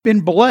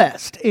been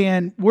blessed,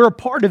 and we're a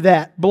part of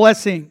that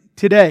blessing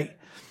today.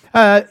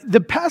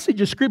 The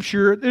passage of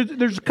Scripture,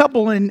 there's a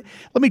couple, and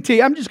let me tell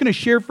you, I'm just going to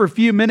share for a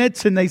few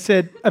minutes, and they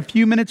said, a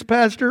few minutes,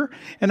 Pastor?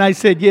 And I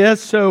said, yes,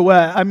 so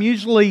I'm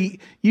usually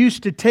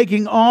used to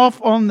taking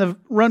off on the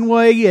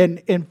runway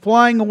and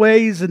flying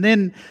away, and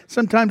then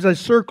sometimes I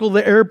circle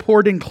the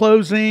airport in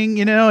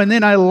closing, and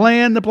then I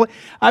land the plane.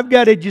 I've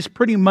got to just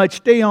pretty much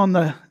stay on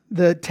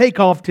the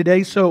takeoff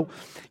today, so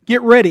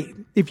get ready.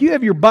 If you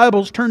have your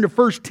Bibles, turn to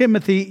 1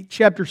 Timothy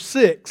chapter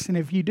 6, and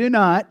if you do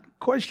not,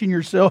 question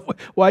yourself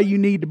why you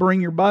need to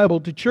bring your Bible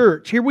to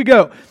church. Here we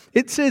go.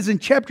 It says in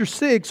chapter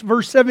 6,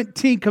 verse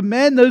 17,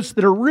 command those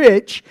that are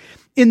rich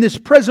in this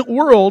present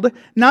world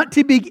not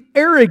to be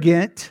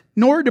arrogant,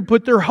 nor to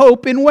put their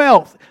hope in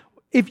wealth.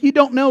 If you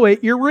don't know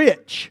it, you're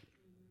rich.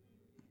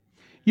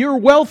 You're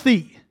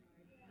wealthy.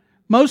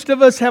 Most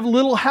of us have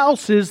little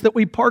houses that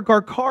we park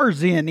our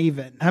cars in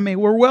even. I mean,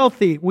 we're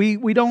wealthy.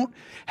 We don't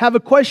have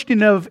a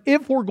question of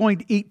if we're going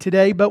to eat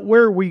today, but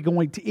where are we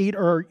going to eat,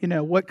 or,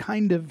 what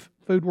kind of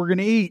food we're going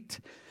to eat.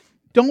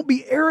 Don't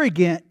be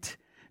arrogant.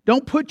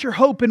 Don't put your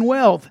hope in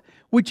wealth,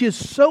 which is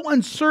so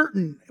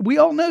uncertain. We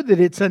all know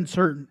that it's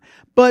uncertain.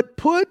 But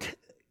put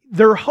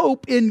their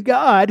hope in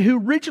God, who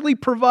richly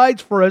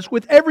provides for us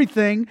with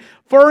everything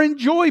for our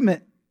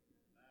enjoyment.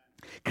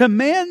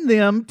 Command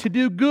them to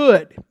do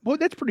good. Boy,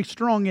 that's pretty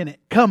strong in it.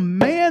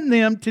 Command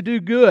them to do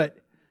good.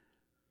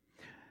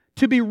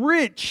 To be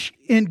rich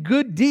in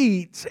good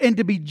deeds and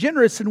to be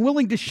generous and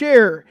willing to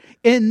share.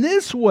 In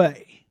this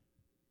way,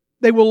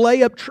 they will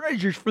lay up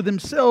treasures for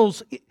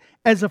themselves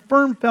as a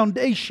firm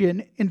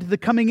foundation into the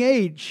coming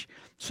age,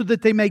 so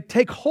that they may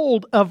take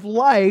hold of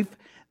life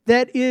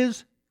that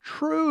is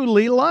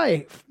truly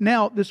life.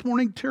 Now, this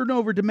morning, turn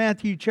over to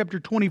Matthew chapter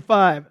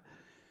 25.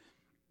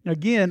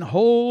 Again,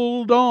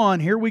 hold on.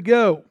 Here we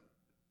go.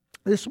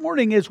 This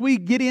morning, as we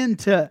get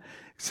into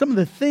some of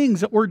the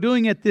things that we're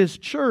doing at this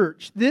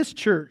church,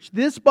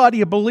 this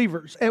body of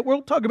believers. And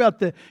we'll talk about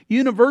the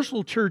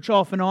universal church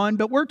off and on,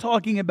 but we're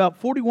talking about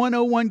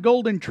 4101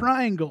 Golden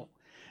Triangle.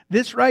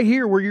 This right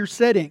here where you're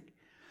sitting.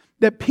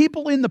 That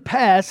people in the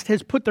past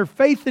has put their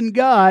faith in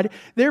God.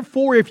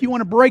 Therefore, if you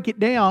want to break it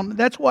down,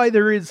 that's why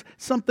there is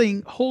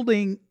something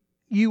holding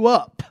you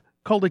up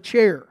called a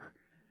chair.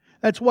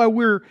 That's why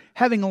we're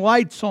having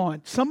lights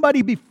on.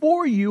 Somebody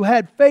before you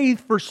had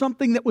faith for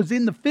something that was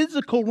in the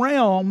physical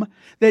realm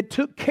that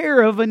took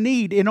care of a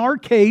need. In our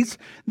case,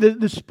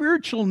 the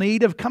spiritual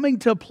need of coming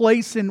to a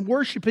place and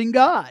worshiping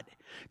God.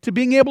 To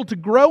being able to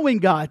grow in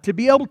God. To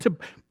be able to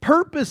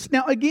purpose.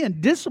 Now again,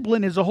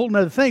 discipline is a whole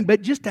other thing.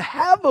 But just to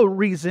have a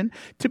reason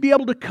to be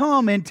able to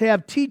come and to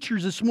have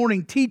teachers this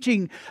morning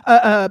teaching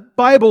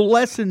Bible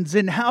lessons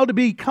and how to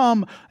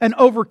become an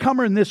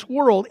overcomer in this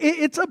world.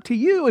 It's up to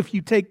you if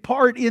you take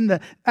part in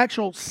the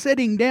actual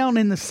sitting down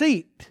in the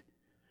seat.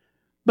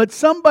 But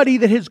somebody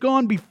that has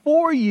gone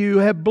before you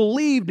have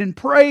believed and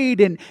prayed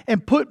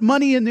and put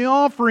money in the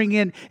offering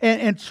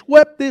and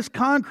swept this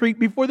concrete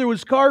before there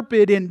was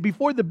carpet and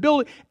before the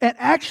building, and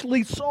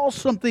actually saw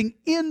something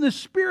in the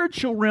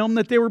spiritual realm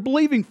that they were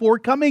believing for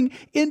coming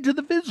into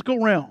the physical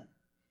realm.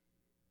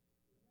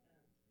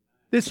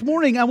 This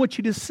morning I want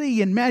you to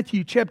see in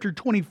Matthew chapter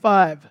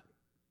 25.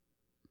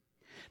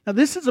 Now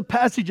this is a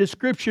passage of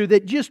Scripture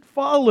that just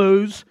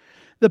follows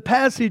the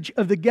passage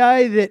of the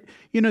guy that,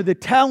 the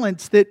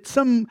talents that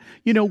some,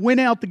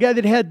 went out, the guy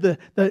that had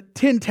the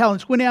 10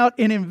 talents went out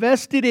and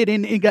invested it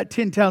and got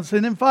 10 talents.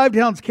 And then 5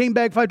 talents came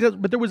back, 5 talents.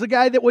 But there was a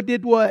guy that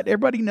did what?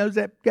 Everybody knows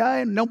that guy,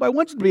 and nobody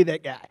wants to be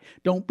that guy.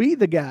 Don't be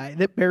the guy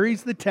that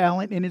buries the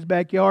talent in his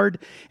backyard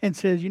and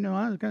says,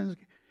 I was kind of...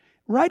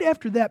 Right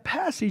after that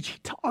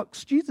passage,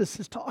 Jesus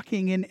is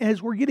talking, and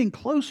as we're getting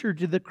closer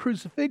to the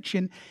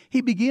crucifixion, he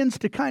begins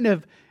to kind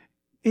of,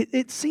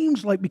 it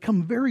seems like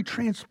become very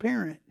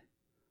transparent.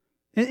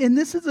 And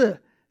this is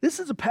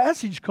a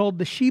passage called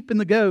The Sheep and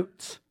the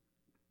Goats.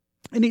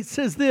 And it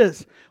says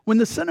this, when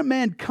the Son of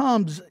Man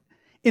comes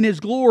in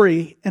His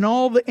glory and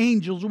all the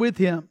angels with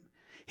Him,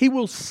 He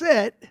will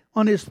sit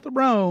on His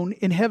throne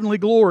in heavenly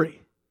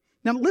glory.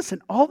 Now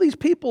listen, all these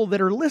people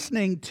that are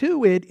listening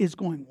to it is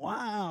going,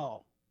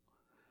 wow.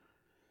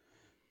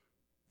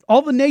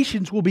 All the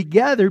nations will be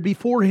gathered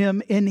before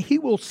Him, and He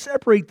will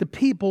separate the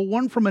people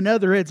one from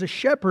another as a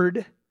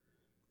shepherd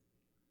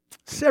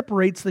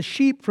separates the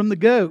sheep from the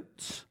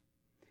goats.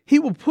 He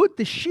will put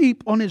the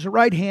sheep on His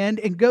right hand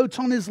and goats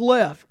on His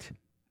left.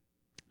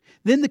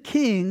 Then the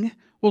King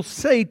will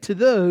say to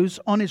those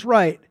on His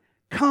right,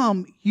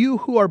 come, you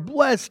who are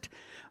blessed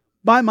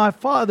by my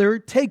Father,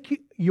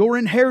 take your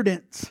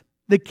inheritance,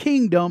 the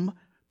kingdom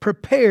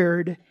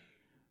prepared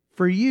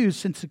for you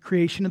since the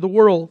creation of the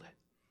world.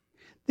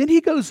 Then he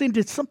goes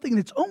into something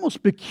that's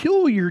almost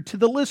peculiar to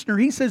the listener.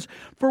 He says,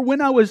 for when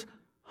I was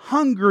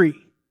hungry,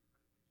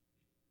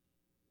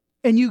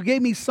 and you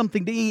gave me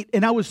something to eat,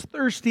 and I was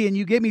thirsty, and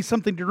you gave me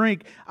something to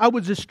drink. I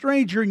was a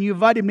stranger, and you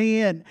invited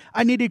me in.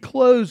 I needed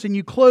clothes, and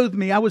you clothed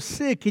me. I was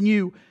sick, and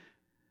you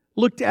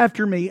looked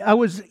after me. I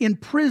was in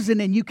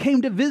prison, and you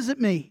came to visit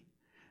me.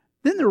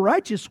 Then the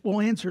righteous will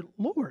answer,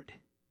 Lord,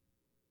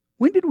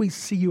 When did we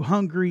see you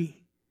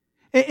hungry?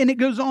 And it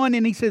goes on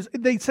and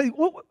they say,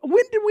 well,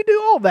 when did we do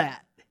all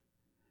that?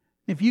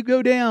 If you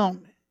go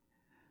down,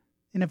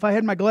 and if I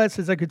had my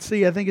glasses I could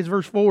see, I think it's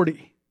verse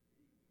 40.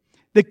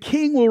 The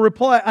king will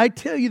reply, I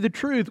tell you the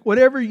truth,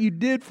 whatever you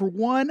did for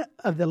one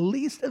of the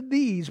least of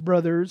these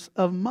brothers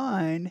of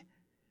mine,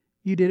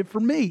 you did it for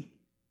me.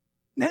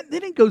 Now,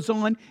 then it goes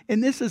on,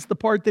 and this is the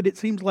part that it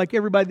seems like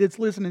everybody that's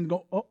listening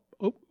go,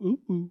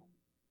 ooh.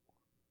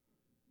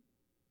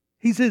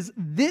 He says,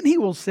 then he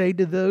will say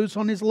to those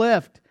on his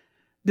left,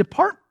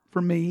 depart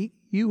from me,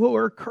 you who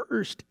are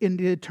cursed,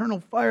 into eternal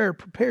fire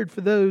prepared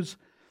for those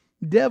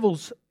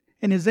devils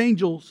and his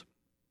angels.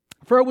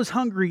 For I was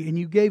hungry, and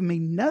you gave me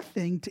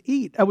nothing to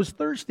eat. I was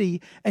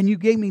thirsty, and you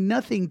gave me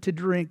nothing to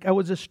drink. I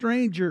was a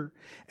stranger,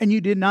 and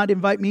you did not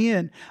invite me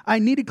in. I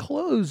needed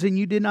clothes, and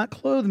you did not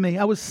clothe me.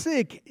 I was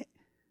sick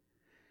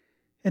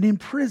and in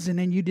prison,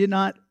 and you did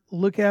not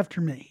look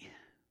after me.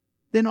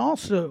 Then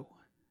also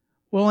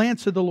will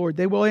answer the Lord.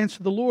 They will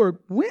answer the Lord,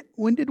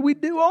 when did we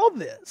do all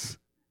this?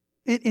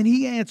 And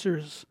he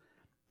answers,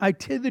 I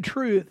tell you the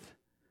truth,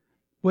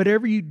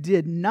 whatever you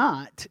did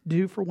not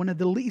do for one of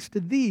the least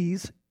of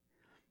these,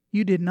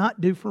 you did not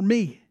do for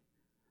me.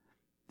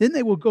 Then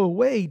they will go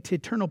away to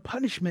eternal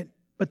punishment,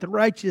 but the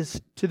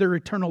righteous to their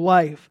eternal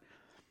life.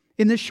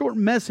 In this short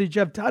message,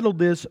 I've titled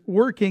this,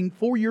 Working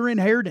for Your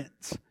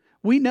Inheritance.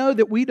 We know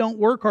that we don't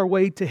work our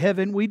way to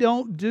heaven. We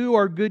don't do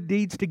our good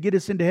deeds to get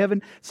us into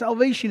heaven.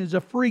 Salvation is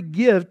a free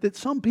gift that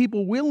some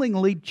people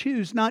willingly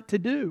choose not to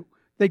do.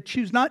 They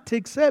choose not to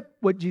accept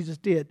what Jesus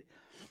did.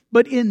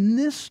 But in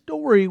this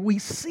story, we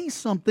see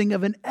something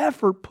of an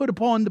effort put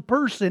upon the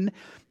person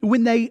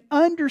when they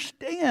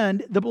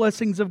understand the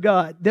blessings of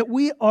God, that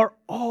we are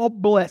all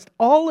blessed.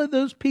 All of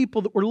those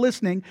people that were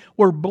listening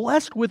were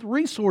blessed with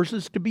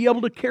resources to be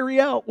able to carry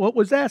out what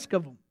was asked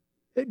of them.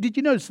 Did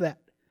you notice that?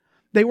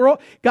 They were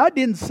all, God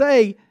didn't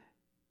say,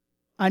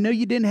 I know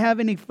you didn't have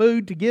any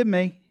food to give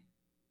me,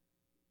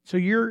 so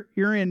you're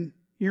in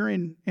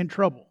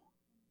trouble.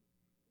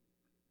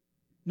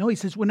 No, he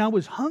says, when I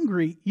was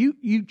hungry,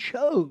 you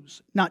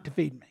chose not to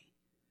feed me.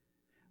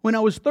 When I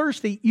was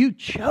thirsty, you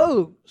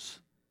chose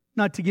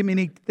not to give me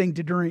anything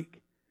to drink.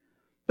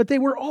 But they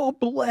were all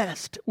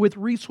blessed with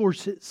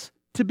resources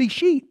to be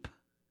sheep.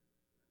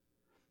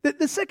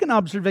 The second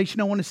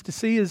observation I want us to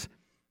see is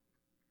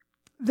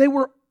they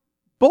were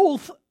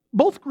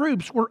both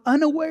groups were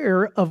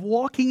unaware of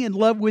walking in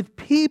love with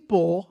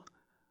people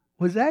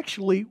was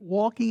actually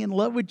walking in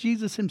love with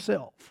Jesus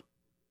himself.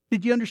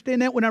 Did you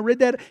understand that when I read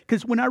that?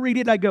 Because when I read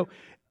it, I go,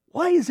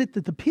 why is it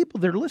that the people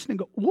that are listening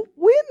go, well,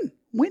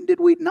 when did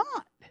we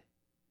not?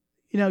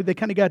 You know, they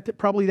kind of got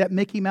probably that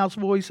Mickey Mouse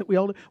voice that we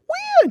all do.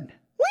 When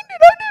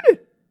did I do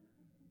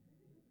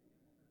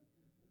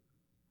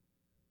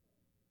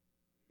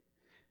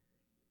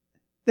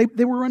it?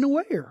 They were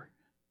unaware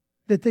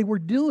that they were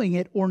doing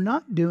it or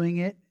not doing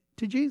it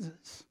to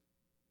Jesus.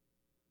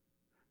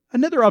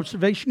 Another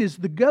observation is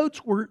the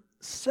goats were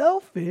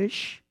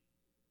selfish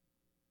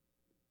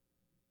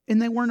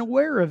and they weren't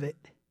aware of it.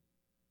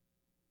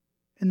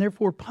 And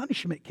therefore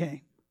punishment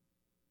came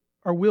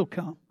or will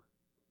come.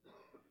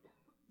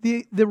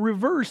 The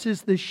reverse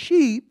is the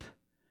sheep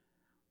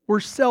were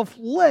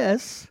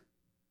selfless,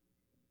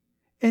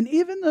 and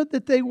even though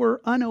that they were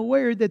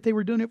unaware that they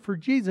were doing it for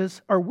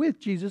Jesus or with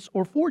Jesus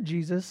or for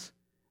Jesus,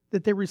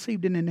 that they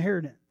received an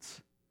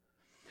inheritance.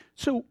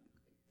 So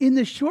in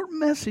this short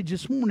message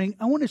this morning,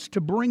 I want us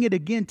to bring it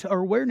again to our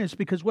awareness,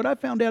 because what I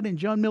found out in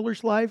John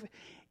Miller's life,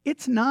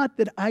 it's not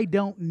that I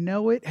don't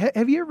know it.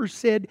 Have you ever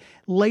said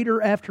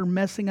later after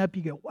messing up,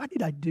 you go, why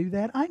did I do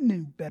that? I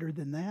knew better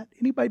than that.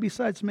 Anybody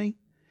besides me?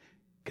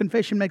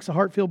 Confession makes the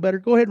heart feel better.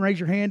 Go ahead and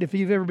raise your hand if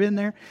you've ever been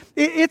there.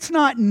 It's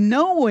not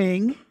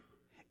knowing,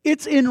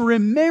 it's in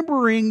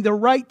remembering the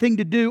right thing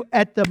to do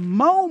at the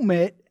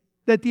moment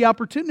that the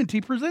opportunity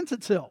presents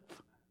itself.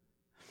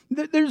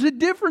 There's a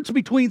difference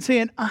between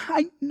saying,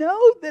 I know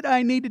that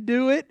I need to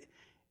do it,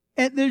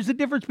 and there's a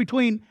difference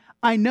between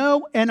I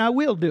know and I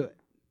will do it.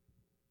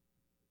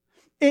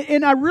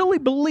 And I really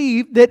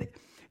believe that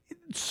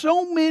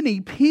so many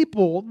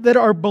people that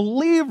are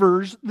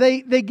believers,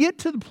 they get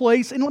to the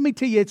place, and let me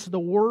tell you, it's the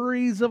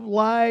worries of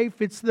life,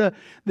 it's the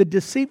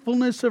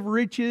deceitfulness of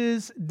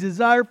riches,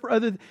 desire for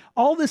other,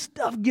 all this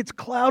stuff gets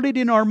clouded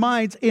in our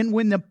minds, and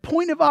when the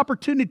point of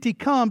opportunity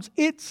comes,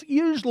 it's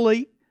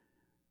usually,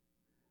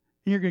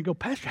 and you're going to go,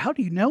 Pastor, how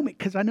do you know me?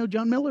 Because I know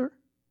John Miller.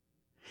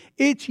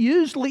 It's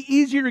usually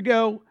easier to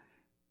go,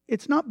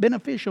 it's not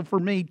beneficial for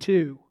me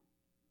to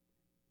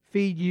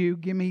feed you,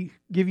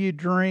 give you a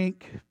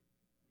drink.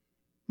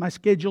 My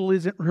schedule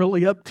isn't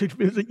really up to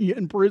visit you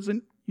in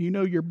prison. You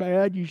know you're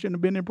bad. You shouldn't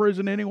have been in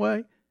prison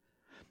anyway.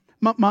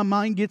 My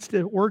mind gets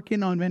to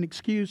working on an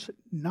excuse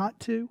not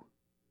to.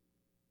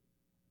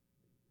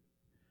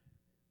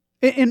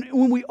 And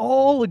when we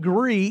all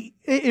agree,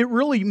 it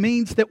really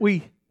means that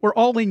we're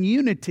all in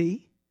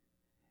unity.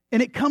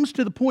 And it comes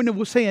to the point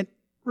of saying,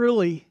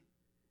 really,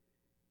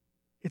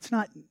 it's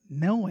not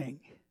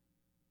knowing.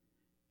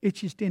 It's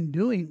just in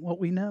doing what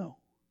we know.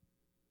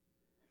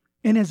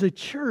 And as a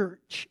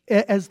church,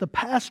 as the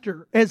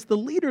pastor, as the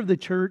leader of the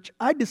church,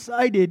 I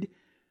decided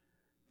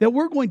that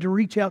we're going to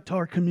reach out to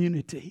our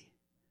community.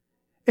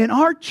 And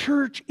our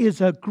church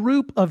is a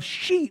group of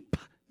sheep,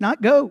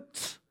 not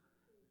goats.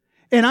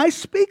 And I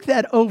speak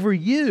that over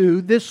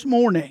you this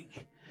morning.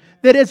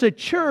 That as a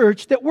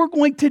church, that we're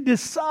going to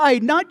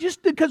decide, not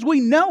just because we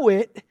know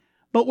it,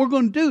 but we're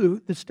going to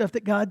do the stuff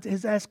that God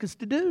has asked us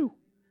to do.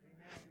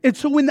 And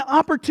so when the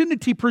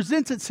opportunity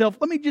presents itself,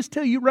 let me just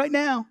tell you right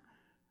now,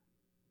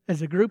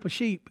 as a group of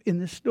sheep in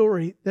this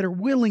story that are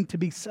willing to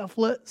be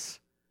selfless,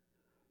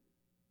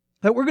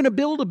 that we're going to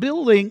build a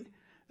building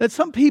that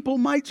some people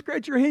might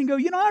scratch your head and go,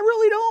 you know, I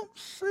really don't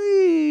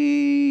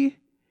see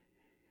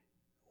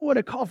what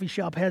a coffee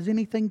shop has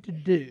anything to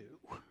do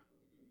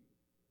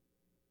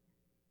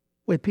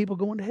with people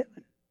going to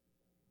heaven.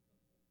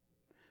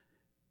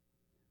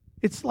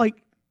 It's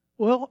like,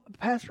 well,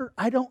 Pastor,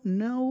 I don't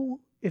know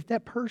if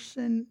that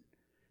person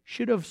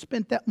should have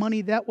spent that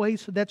money that way,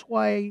 so that's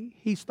why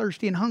he's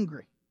thirsty and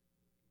hungry.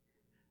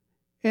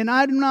 And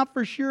I'm not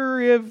for sure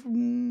if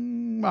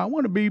I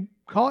want to be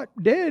caught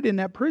dead in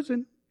that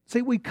prison.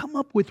 See, we come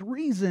up with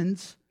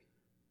reasons.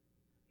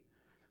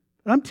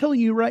 But I'm telling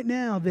you right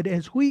now that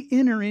as we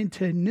enter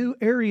into a new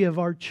area of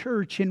our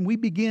church and we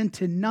begin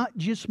to not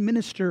just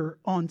minister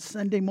on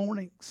Sunday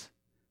mornings,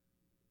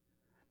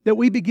 that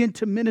we begin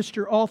to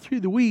minister all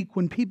through the week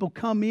when people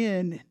come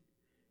in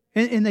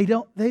and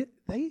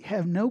they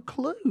have no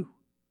clue.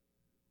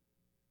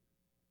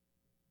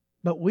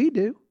 But we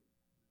do.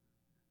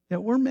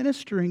 That we're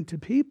ministering to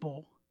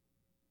people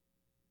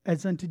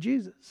as unto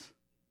Jesus.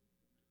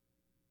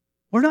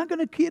 We're not going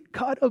to get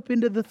caught up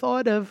into the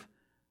thought of,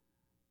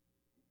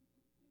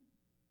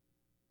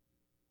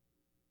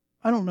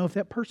 I don't know if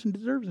that person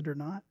deserves it or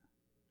not.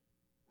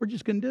 We're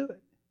just going to do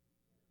it.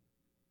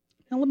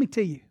 Now let me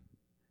tell you,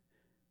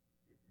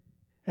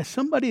 as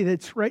somebody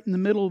that's right in the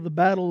middle of the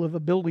battle of a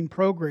building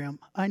program,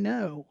 I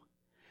know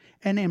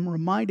and am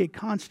reminded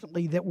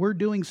constantly that we're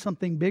doing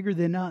something bigger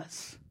than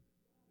us.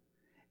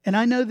 And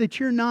I know that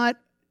you're not,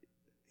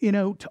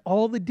 to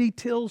all the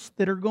details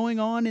that are going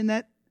on in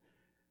that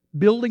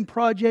building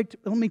project.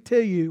 Let me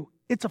tell you,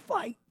 it's a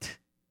fight.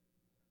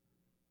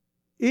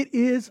 It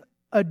is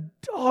a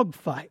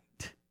dogfight.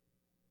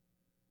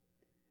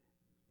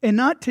 And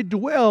not to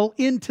dwell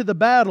into the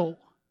battle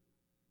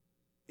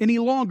any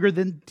longer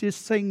than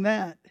just saying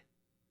that.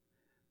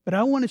 But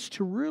I want us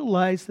to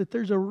realize that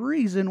there's a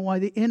reason why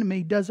the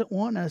enemy doesn't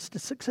want us to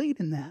succeed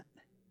in that.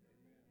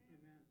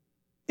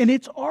 And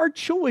it's our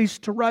choice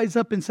to rise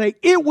up and say,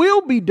 it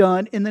will be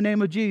done in the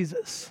name of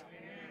Jesus.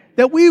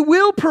 That we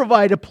will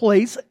provide a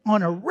place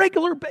on a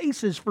regular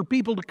basis for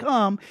people to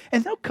come.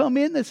 And they'll come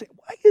in and say,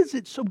 why is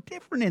it so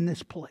different in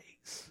this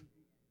place?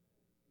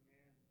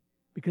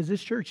 Because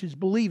this church is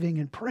believing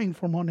and praying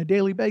for them on a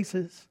daily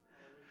basis.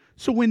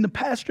 So when the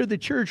pastor of the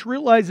church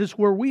realizes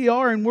where we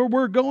are and where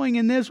we're going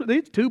in this,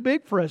 it's too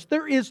big for us.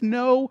 There is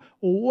no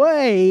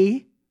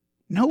way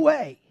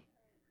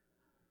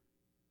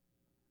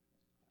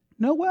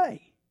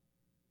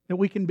that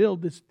we can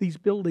build these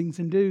buildings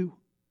and do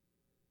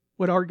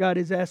what our God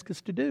has asked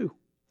us to do.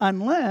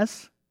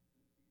 Unless,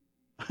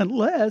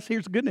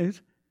 here's the good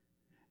news,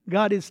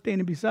 God is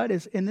standing beside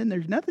us and then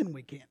there's nothing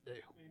we can't do.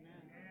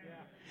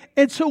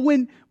 And so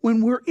when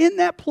we're in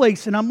that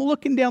place and I'm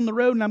looking down the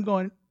road and I'm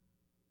going,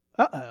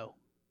 uh-oh.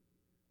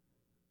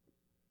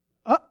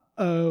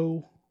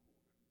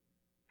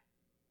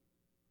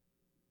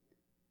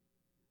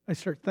 I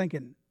start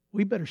thinking,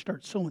 we better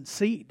start sowing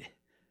seed.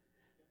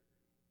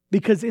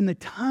 Because in the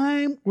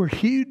time where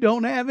you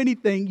don't have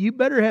anything, you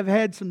better have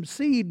had some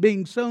seed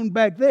being sown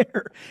back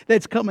there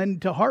that's coming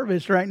to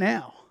harvest right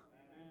now.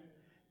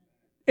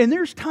 And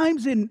there's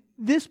times in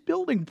this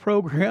building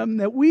program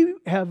that we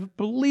have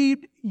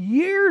believed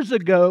years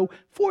ago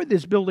for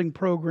this building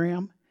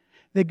program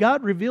that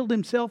God revealed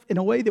Himself in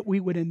a way that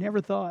we would have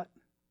never thought.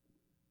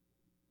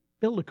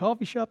 Build a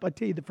coffee shop, I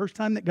tell you, the first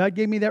time that God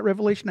gave me that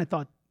revelation, I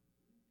thought,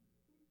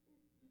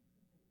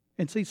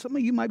 and see, some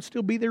of you might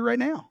still be there right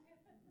now.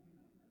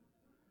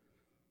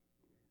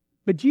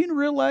 But do you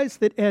realize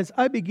that as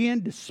I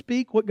began to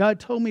speak what God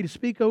told me to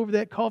speak over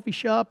that coffee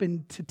shop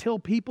and to tell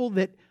people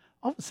that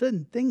all of a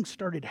sudden things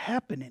started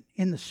happening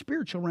in the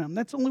spiritual realm?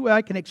 That's the only way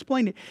I can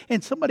explain it.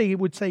 And somebody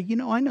would say,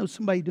 I know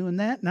somebody doing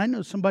that, and I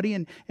know somebody,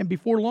 and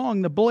before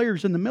long the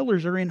Blairs and the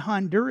Millers are in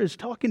Honduras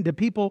talking to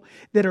people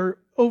that are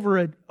over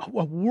a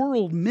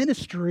world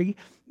ministry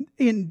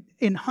in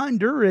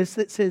Honduras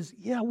that says,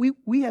 yeah,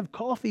 we have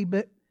coffee,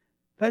 but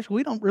Pastor,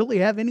 we don't really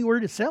have anywhere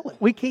to sell it.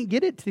 We can't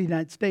get it to the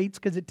United States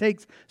because it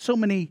takes so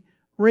many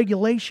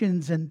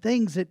regulations and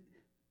things that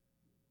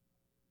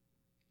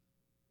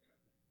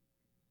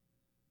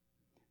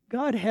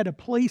God had a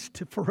place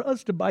for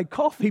us to buy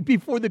coffee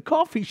before the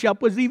coffee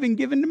shop was even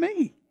given to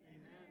me.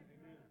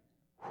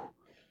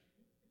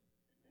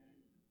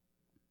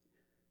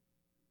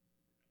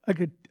 I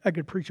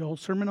could preach a whole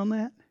sermon on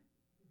that,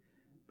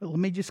 but let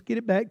me just get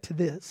it back to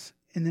this,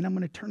 and then I'm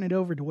going to turn it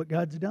over to what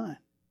God's done.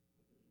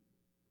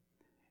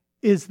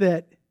 Is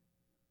that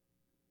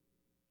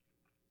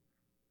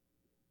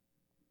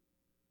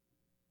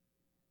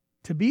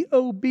To be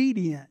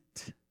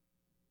obedient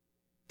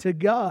to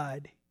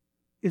God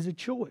is a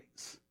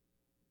choice.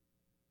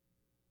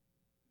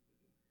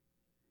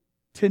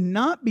 To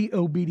not be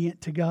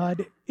obedient to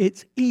God,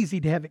 it's easy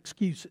to have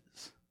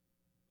excuses.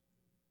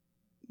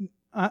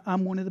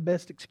 I'm one of the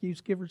best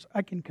excuse givers.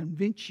 I can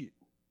convince you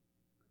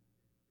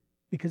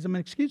because I'm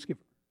an excuse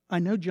giver. I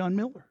know John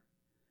Miller.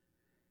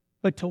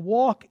 But to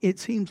walk, it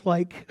seems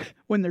like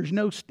when there's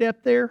no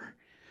step there,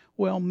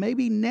 well,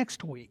 maybe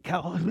next week,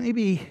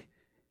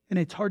 and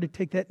it's hard to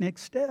take that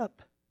next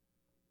step.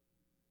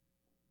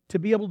 To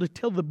be able to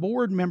tell the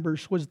board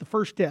members was the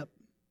first step.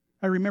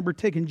 I remember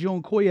taking Joe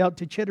and Coy out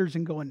to Cheddar's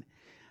and going,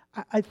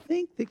 I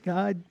think that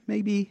God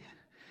might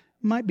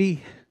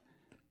be.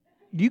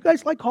 Do you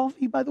guys like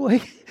coffee, by the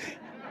way?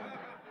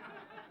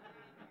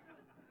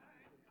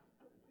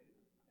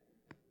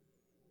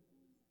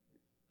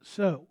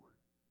 So,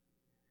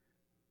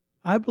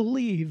 I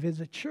believe as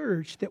a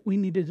church that we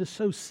needed to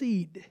sow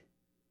seed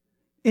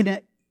in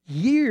a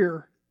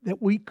year that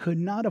we could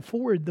not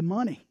afford the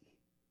money.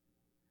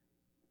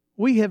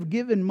 We have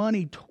given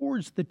money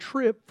towards the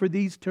trip for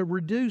these to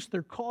reduce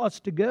their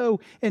cost to go.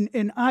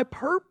 And I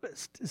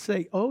purposed to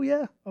say, oh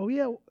yeah.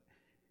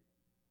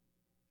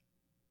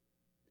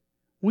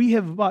 We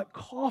have bought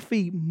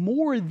coffee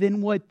more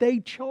than what they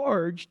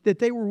charged, that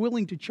they were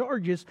willing to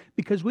charge us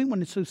because we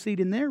wanted to sow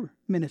seed in their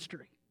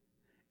ministry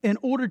in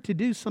order to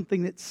do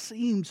something that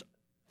seems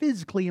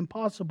physically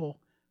impossible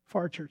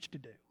for our church to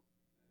do.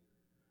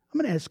 I'm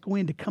going to ask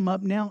Gwen to come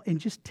up now and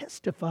just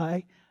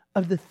testify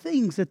of the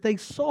things that they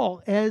saw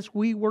as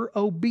we were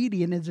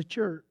obedient as a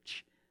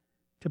church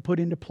to put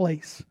into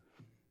place.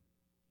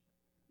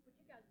 Would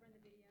you guys run the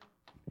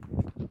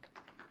video?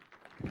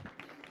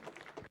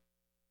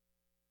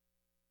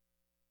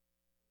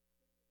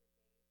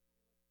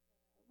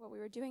 What we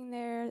were doing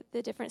there,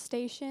 the different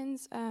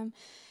stations.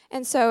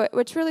 And so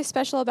what's really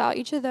special about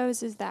each of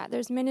those is that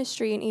there's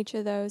ministry in each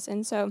of those.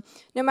 And so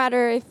no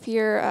matter if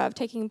you're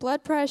taking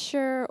blood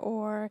pressure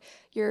or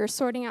you're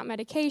sorting out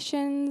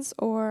medications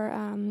or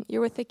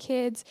you're with the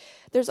kids,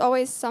 there's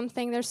always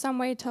something, there's some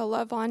way to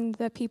love on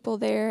the people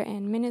there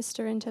and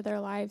minister into their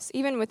lives,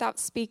 even without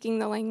speaking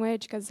the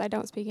language, because I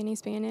don't speak any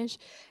Spanish.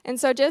 And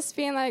so just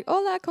being like,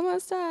 hola, ¿cómo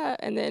está?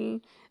 And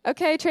then,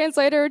 okay,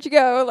 translator, where'd you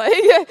go? Like,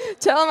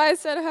 tell them I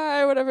said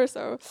hi, whatever.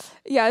 So,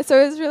 yeah,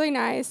 so it was really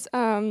nice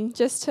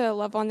just to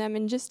love on them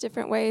in just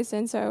different ways.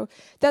 And so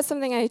that's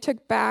something I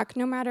took back.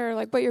 No matter,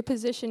 like, what your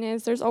position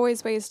is, there's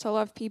always ways to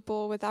love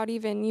people without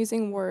even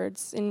using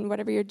words in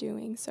whatever you're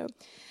doing. So,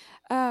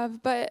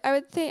 but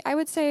I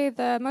would say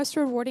the most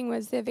rewarding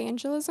was the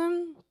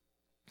evangelism.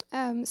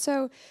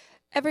 So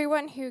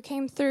everyone who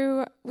came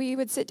through, we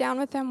would sit down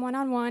with them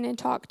one-on-one and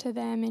talk to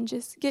them and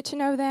just get to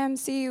know them,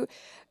 see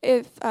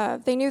if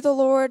they knew the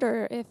Lord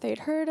or if they'd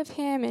heard of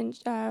Him,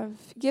 and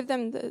give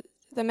them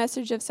the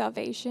message of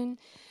salvation.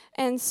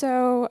 And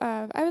so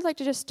I would like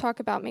to just talk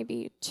about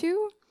maybe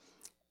two.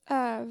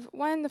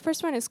 The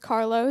first one is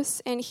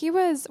Carlos, and he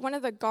was one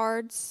of the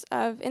guards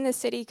in the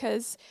city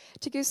because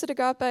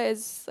Tegucigalpa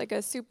is like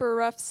a super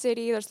rough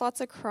city. There's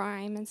lots of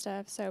crime and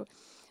stuff. So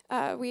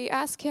we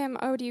asked him,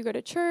 do you go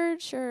to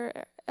church, or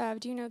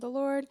do you know the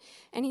Lord?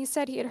 And he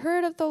said he had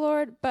heard of the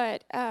Lord,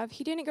 but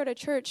he didn't go to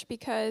church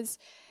because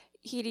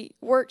he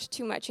worked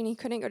too much and he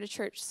couldn't go to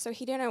church. So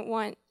he didn't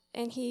want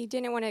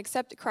to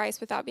accept Christ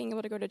without being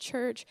able to go to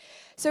church.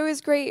 So it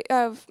was great.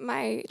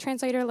 My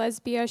translator,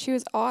 Lesbia, she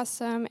was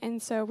awesome.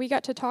 And so we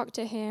got to talk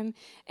to him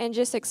and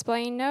just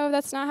explain, no,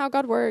 that's not how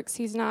God works.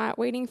 He's not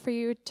waiting for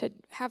you to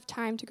have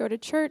time to go to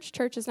church.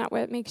 Church is not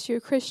what makes you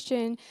a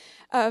Christian.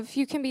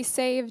 You can be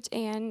saved,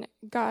 and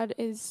God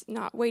is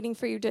not waiting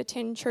for you to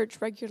attend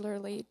church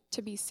regularly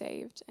to be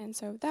saved. And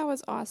so that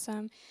was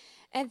awesome.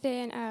 And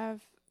then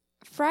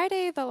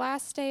Friday, the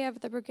last day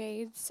of the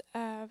brigades,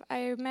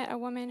 I met a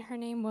woman. Her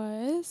name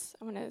was,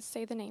 I want to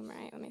say the name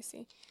right. Let me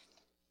see.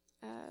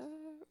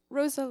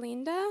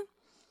 Rosalinda.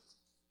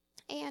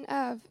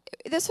 And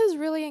this was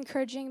really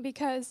encouraging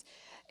because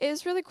it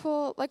was really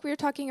cool. Like we were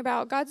talking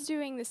about, God's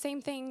doing the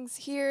same things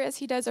here as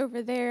He does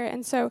over there.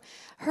 And so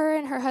her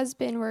and her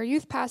husband were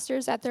youth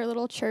pastors at their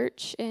little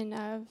church in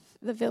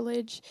the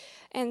village.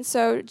 And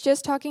so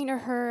just talking to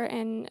her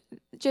and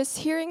just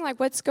hearing like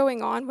what's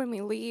going on when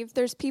we leave,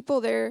 there's people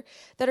there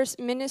that are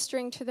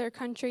ministering to their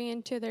country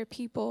and to their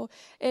people.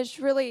 It's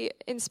really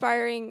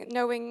inspiring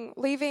knowing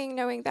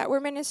that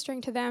we're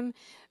ministering to them,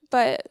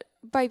 but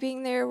by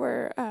being there,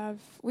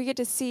 we get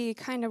to see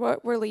kind of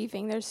what we're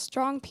leaving. There's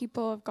strong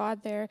people of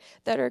God there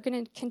that are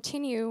going to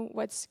continue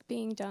what's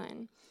being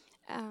done.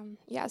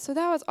 So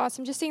that was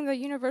awesome. Just seeing the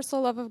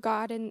universal love of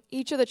God in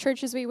each of the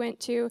churches we went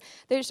to.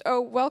 They just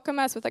welcome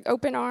us with like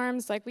open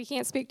arms. Like we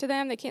can't speak to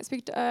them, they can't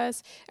speak to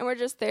us, and we're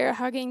just there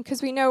hugging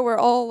because we know we're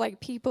all like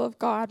people of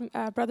God,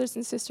 brothers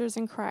and sisters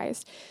in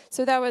Christ.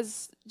 So that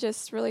was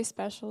just really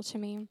special to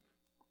me.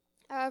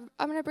 I'm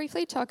going to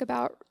briefly talk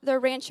about the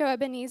Rancho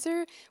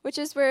Ebenezer, which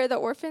is where the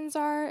orphans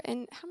are.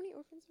 And how many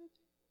orphans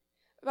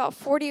are about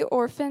 40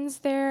 orphans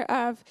there.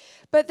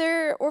 But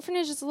their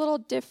orphanage is a little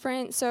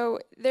different, so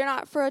they're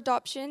not for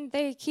adoption.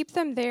 They keep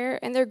them there,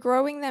 and they're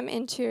growing them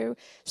into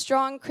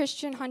strong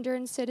Christian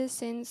Honduran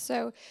citizens.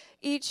 So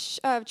each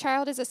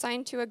child is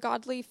assigned to a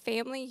godly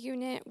family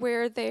unit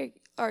where they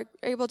are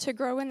able to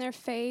grow in their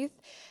faith.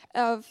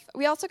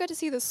 We also got to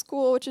see the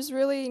school, which is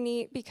really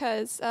neat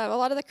because a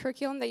lot of the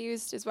curriculum they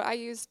used is what I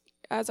used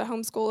as a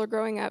homeschooler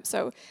growing up.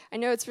 So I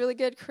know it's really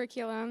good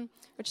curriculum,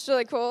 which is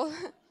really cool.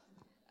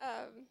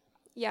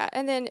 Yeah,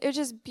 and then it was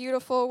just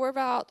beautiful. We're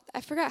about,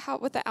 I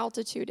forgot what the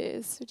altitude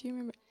is. So do you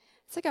remember?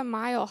 It's like a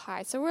mile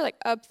high. So we're like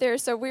up there.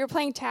 So we were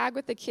playing tag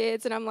with the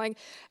kids, and I'm like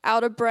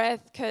out of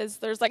breath because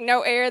there's like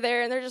no air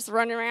there, and they're just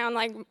running around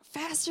like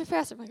faster,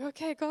 faster. I'm like,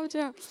 okay, calm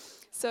down.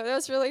 So that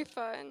was really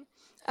fun.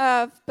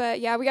 But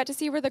yeah, we got to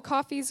see where the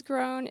coffee's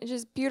grown. It's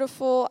just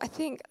beautiful. I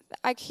think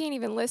I can't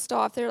even list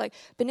off. They're like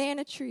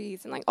banana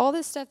trees and like all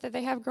this stuff that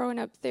they have growing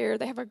up there.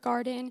 They have a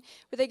garden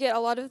where they get a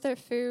lot of their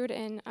food,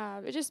 and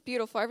it's just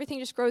beautiful. Everything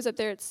just grows up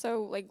there. It's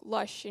so like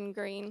lush and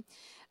green.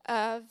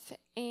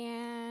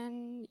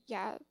 And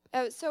yeah,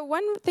 so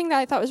one thing that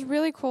I thought was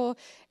really cool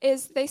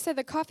is they said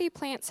the coffee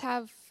plants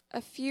have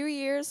a few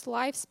years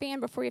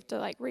lifespan before you have to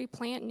like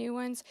replant new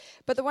ones.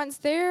 But the ones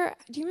there,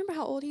 do you remember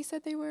how old he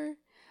said they were?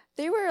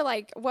 They were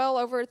like well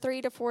over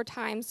 3 to 4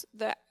 times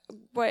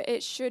what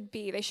it should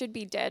be. They should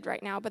be dead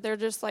right now, but they're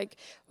just like,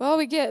 well,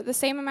 we get the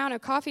same amount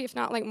of coffee, if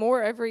not like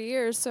more every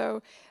year,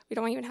 so we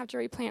don't even have to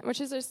replant,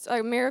 which is just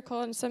a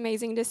miracle, and it's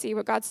amazing to see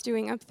what God's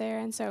doing up there.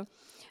 And so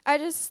I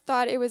just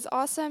thought it was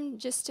awesome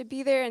just to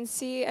be there and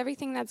see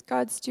everything that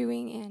God's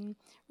doing, and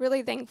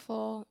really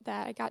thankful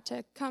that I got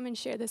to come and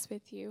share this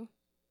with you.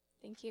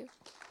 Thank you.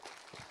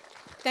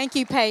 Thank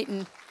you,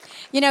 Peyton.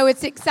 You know,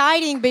 it's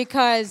exciting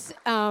because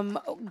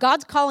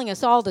God's calling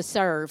us all to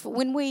serve.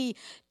 When we,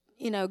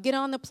 get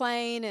on the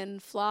plane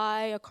and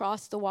fly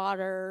across the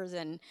waters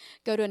and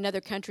go to another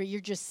country,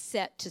 you're just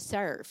set to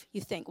serve. You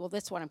think, well,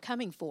 that's what I'm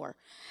coming for.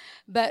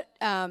 But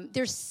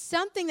there's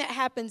something that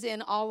happens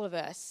in all of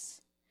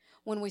us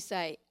when we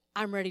say,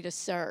 I'm ready to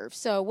serve.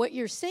 So what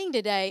you're seeing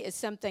today is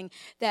something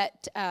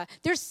that,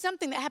 there's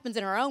something that happens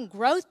in our own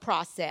growth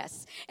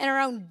process, and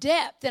our own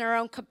depth, and our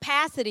own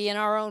capacity, and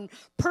our own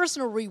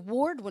personal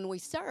reward when we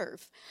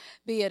serve.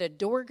 Be it a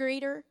door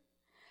greeter,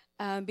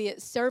 be it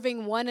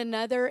serving one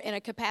another in a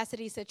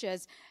capacity such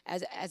as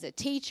a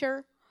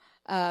teacher,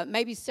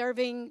 maybe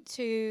serving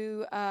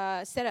to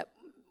set up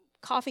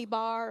coffee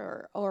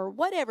bar or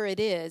whatever it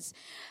is,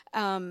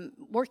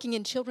 working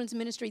in children's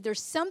ministry.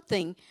 There's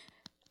something.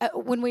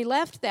 When we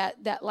left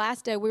that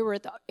last day, we were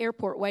at the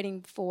airport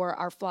waiting for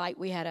our flight.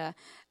 We had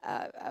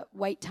a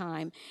wait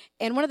time.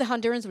 And one of the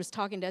Hondurans was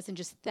talking to us and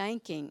just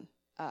thanking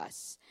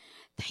us.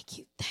 Thank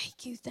you,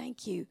 thank you,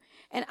 thank you.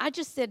 And I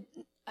just said,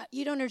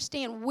 you don't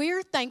understand.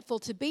 We're thankful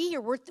to be here.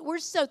 We're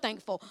so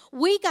thankful.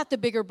 We got the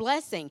bigger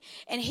blessing.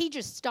 And he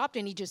just stopped,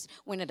 and he just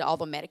went into all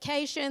the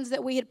medications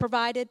that we had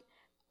provided.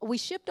 We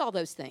shipped all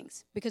those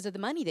things because of the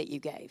money that you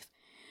gave.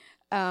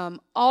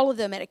 All of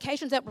the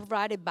medications that were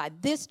provided by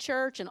this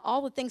church, and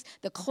all the things,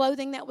 the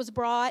clothing that was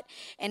brought.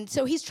 And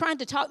so he's trying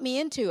to talk me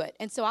into it.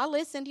 And so I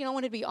listened,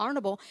 wanted to be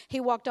honorable. He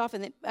walked off,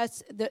 and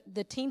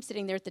the team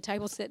sitting there at the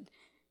table said,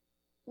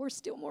 we're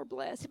still more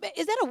blessed. But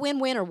is that a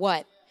win-win or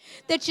what?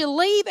 That you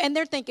leave and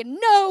they're thinking,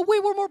 no, we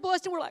were more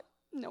blessed. And we're like,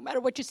 no matter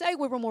what you say,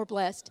 we were more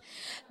blessed.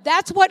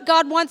 That's what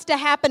God wants to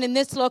happen in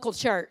this local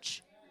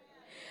church.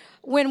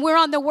 When we're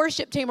on the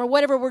worship team or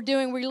whatever we're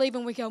doing, we leave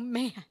and we go,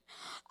 man,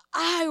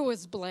 I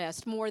was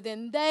blessed more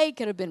than they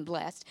could have been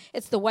blessed.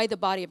 It's the way the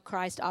body of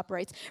Christ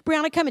operates.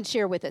 Brianna, come and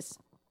share with us.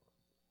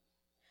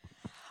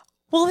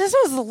 Well, this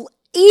was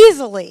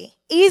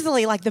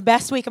easily like the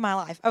best week of my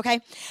life, okay?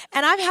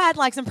 And I've had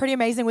like some pretty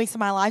amazing weeks of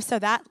my life, so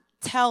that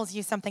tells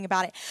you something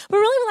about it. But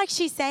really, like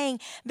she's saying,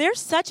 there's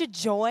such a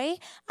joy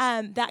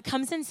that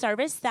comes in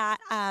service that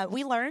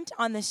we learned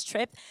on this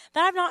trip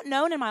that I've not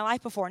known in my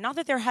life before. Not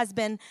that there has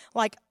been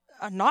like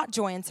not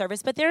joy in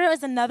service, but there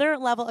is another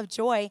level of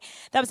joy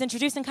that was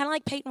introduced. And kind of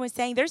like Peyton was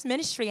saying, there's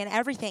ministry in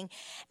everything,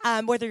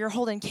 whether you're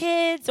holding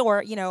kids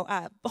or,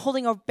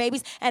 holding over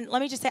babies. And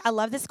let me just say, I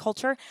love this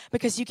culture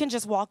because you can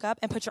just walk up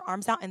and put your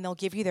arms out and they'll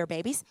give you their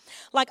babies.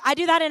 Like I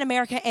do that in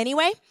America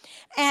anyway.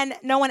 And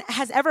no one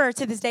has ever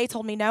to this day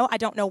told me no. I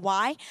don't know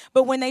why.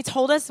 But when they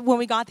told us when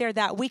we got there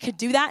that we could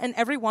do that and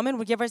every woman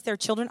would give us their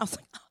children, I was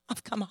like,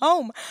 I've come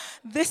home.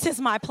 This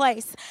is my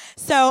place.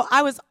 So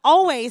I was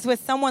always with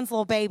someone's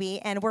little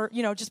baby, and we're,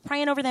 just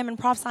praying over them and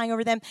prophesying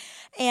over them.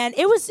 And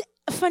it was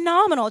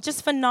phenomenal,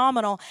 just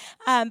phenomenal.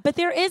 But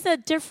there is a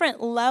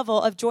different level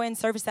of joy and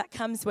service that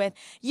comes with.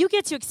 You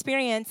get to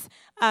experience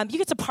you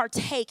get to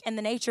partake in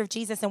the nature of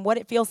Jesus and what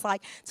it feels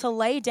like to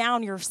lay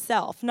down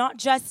yourself, not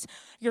just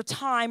your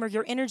time or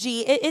your energy.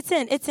 It's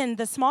in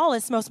the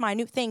smallest, most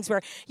minute things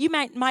where you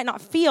might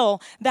not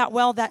feel that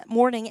well that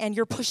morning, and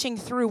you're pushing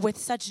through with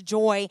such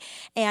joy,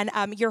 and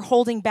you're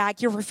holding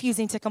back, you're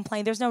refusing to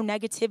complain. There's no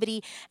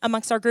negativity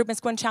amongst our group. Ms.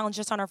 Gwen challenged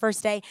us on our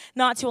first day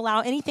not to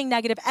allow anything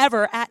negative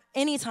ever at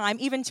any time,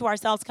 even to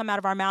ourselves, come out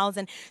of our mouths.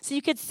 And so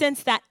you could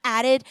sense that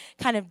added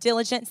kind of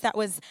diligence that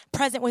was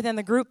present within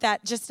the group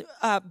that just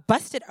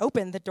busted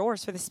open the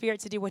doors for the Spirit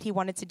to do what he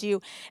wanted to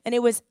do. And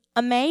it was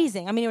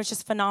amazing. I mean, it was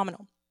just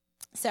phenomenal.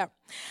 So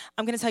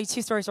I'm going to tell you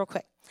 2 stories real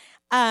quick.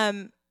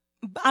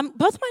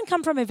 Both of mine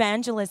come from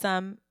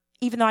evangelism,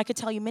 even though I could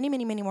tell you many,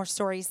 many, many more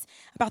stories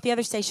about the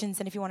other stations.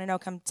 And if you want to know,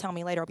 come tell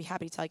me later. I'll be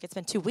happy to tell you. It's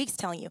been 2 weeks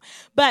telling you.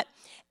 But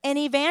in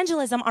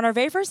evangelism, on our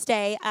very first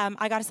day,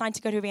 I got assigned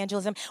to go to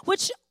evangelism,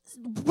 which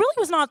really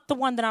was not the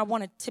one that I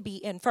wanted to be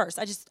in first.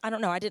 I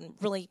don't know. I didn't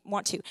really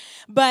want to.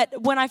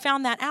 But when I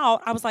found that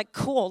out, I was like,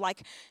 cool.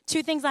 Like,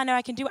 2 things I know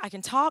I can do. I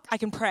can talk. I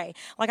can pray.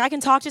 Like, I can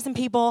talk to some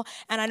people,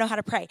 and I know how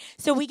to pray.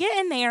 So we get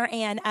in there,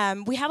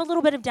 and we have a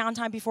little bit of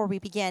downtime before we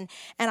begin.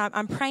 And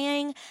I'm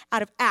praying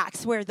out of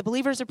Acts, where the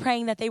believers are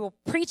praying that they will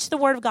preach the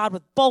word of God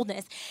with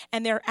boldness.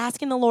 And they're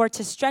asking the Lord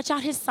to stretch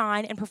out his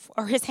sign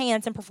or his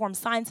hands and perform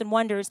signs and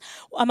wonders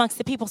amongst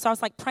the people. So I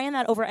was like praying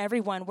that over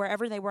everyone,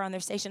 wherever they were on their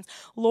stations.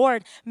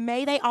 Lord,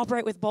 may they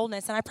operate with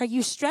boldness. And I pray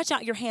you stretch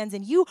out your hands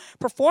and you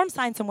perform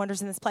signs and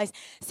wonders in this place.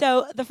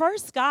 So the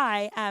first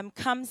guy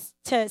comes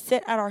to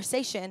sit at our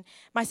station,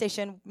 my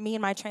station, me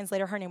and my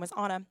translator, her name was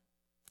Anna.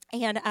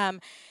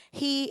 And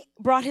he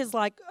brought his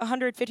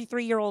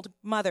 153-year-old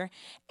mother,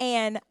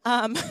 and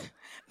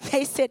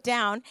they sit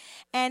down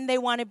and they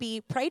want to be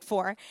prayed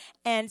for,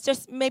 and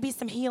just maybe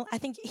some heal. I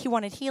think he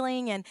wanted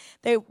healing, and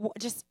they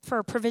just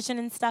for provision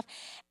and stuff.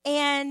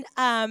 And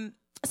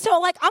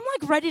so I'm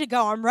ready to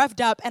go. I'm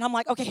revved up, and I'm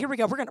like, okay, here we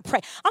go. We're gonna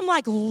pray. I'm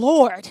like,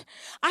 Lord,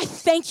 I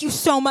thank you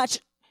so much,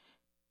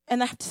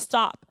 and I have to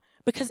stop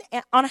because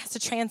Anna has to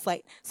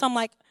translate. So I'm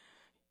like,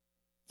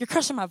 you're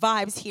crushing my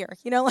vibes here.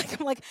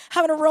 I'm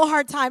having a real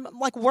hard time. I'm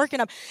working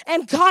up.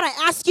 And God,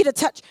 I ask you to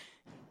touch.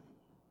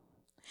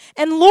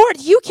 And Lord,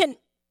 you can.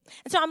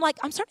 And so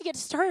I'm starting to get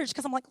discouraged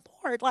because I'm like,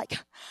 Lord, I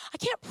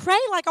can't pray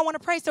like I want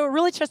to pray. So it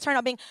really just turned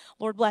out being,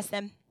 Lord, bless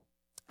them.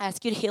 I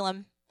ask you to heal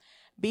them.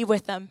 Be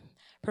with them.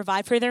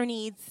 Provide for their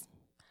needs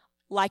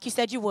like you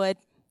said you would.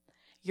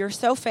 You're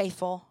so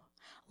faithful.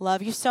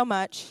 Love you so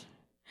much.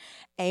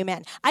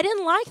 Amen. I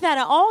didn't like that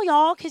at all,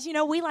 y'all, because,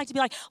 we like to be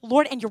like,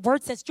 Lord, and your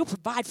word says you'll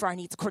provide for our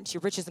needs according to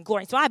your riches and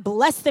glory. So I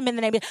bless them in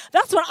the name of,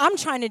 that's what I'm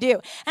trying to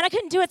do. And I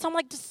couldn't do it, so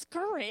I'm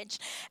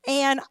discouraged.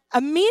 And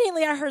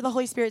immediately I heard the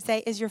Holy Spirit say,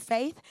 is your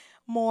faith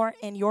more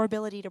in your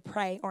ability to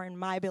pray or in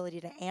my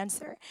ability to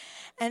answer?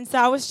 And so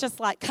I was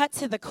just cut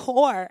to the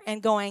core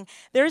and going,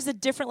 there's a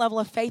different level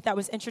of faith that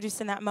was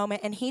introduced in that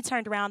moment. And he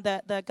turned around,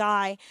 the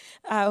guy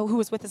who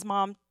was with his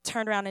mom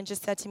turned around and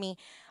just said to me,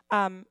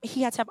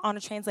 he had to have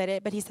Anna translate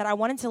it, but he said, I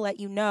wanted to let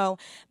you know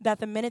that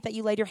the minute that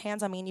you laid your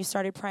hands on me and you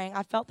started praying,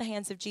 I felt the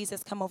hands of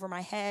Jesus come over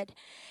my head,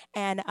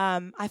 and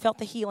I felt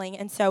the healing.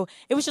 And so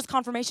it was just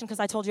confirmation,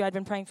 because I told you I'd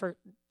been praying for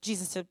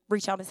Jesus to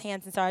reach out his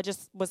hands, and so I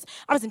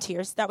was in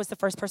tears. That was the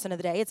first person of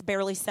the day. It's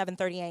barely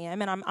 7:30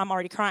 a.m., and I'm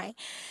already crying.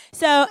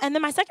 So, and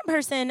then my second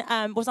person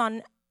was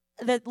on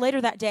later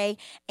that day,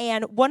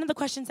 and one of the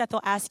questions that they'll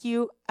ask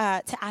you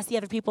to ask the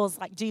other people is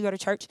do you go to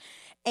church?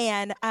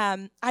 And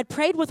I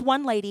prayed with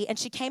one lady, and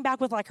she came back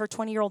with her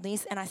 20-year-old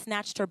niece, and I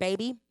snatched her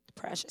baby,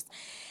 precious.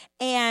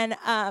 And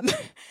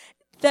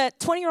the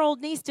 20-year-old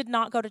niece did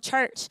not go to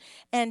church,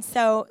 and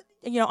so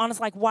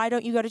Anna's like, why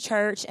don't you go to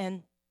church?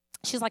 And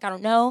she's like, I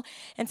don't know.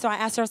 And so I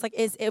asked her, I was like,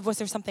 was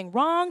there something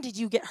wrong? Did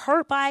you get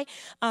hurt by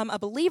a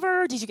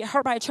believer? Did you get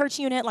hurt by a church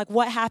unit?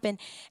 What happened?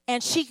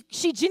 And she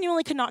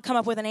genuinely could not come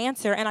up with an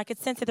answer. And I could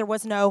sense that there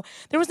was no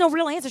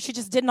real answer. She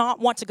just did not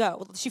want to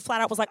go. She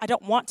flat out was like, I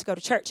don't want to go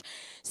to church.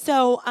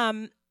 So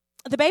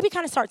the baby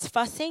kind of starts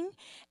fussing.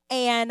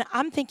 And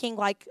I'm thinking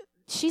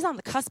she's on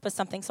the cusp of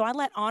something. So I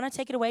let Anna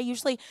take it away.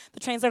 Usually the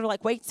translator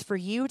waits for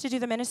you to do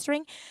the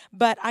ministering.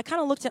 But I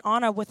kind of looked at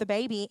Anna with the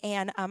baby,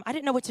 and I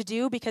didn't know what to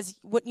do, because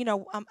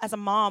as a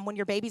mom, when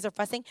your babies are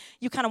fussing,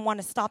 you kind of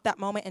want to stop that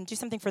moment and do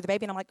something for the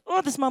baby. And I'm like,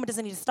 oh, this moment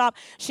doesn't need to stop.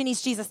 She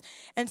needs Jesus.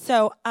 And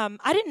so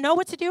I didn't know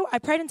what to do. I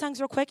prayed in tongues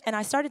real quick, and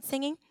I started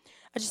singing.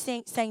 I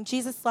just saying,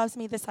 Jesus loves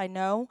me, this I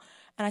know.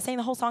 And I sang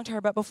the whole song to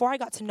her, but before I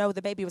got to know,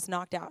 the baby was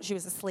knocked out. She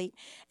was asleep.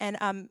 And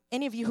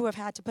any of you who have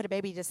had to put a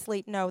baby to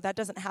sleep, no, that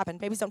doesn't happen.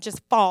 Babies don't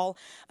just fall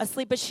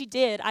asleep, but she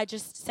did. I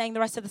just sang the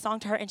rest of the song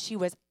to her, and she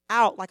was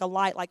out like a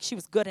light, she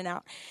was good and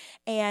out.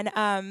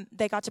 And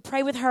they got to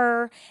pray with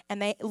her, and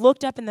they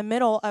looked up in the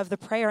middle of the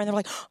prayer, and they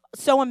were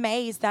so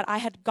amazed that I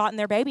had gotten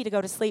their baby to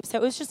go to sleep. So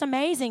it was just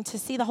amazing to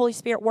see the Holy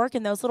Spirit work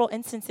in those little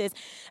instances.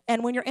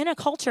 And when you're in a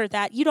culture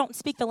that you don't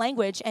speak the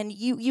language, and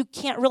you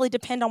can't really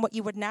depend on what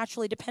you would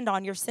naturally depend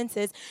on, your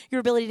senses, your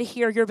ability to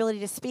hear, your ability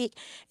to speak,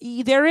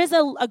 there is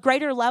a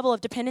greater level of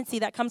dependency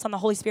that comes on the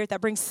Holy Spirit that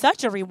brings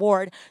such a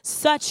reward.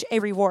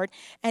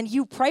 And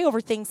you pray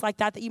over things like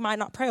that you might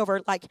not pray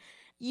over,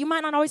 you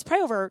might not always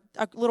pray over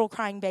a little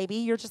crying baby.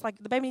 You're just like,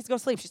 the baby needs to go to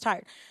sleep. She's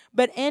tired.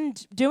 But in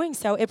doing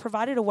so, it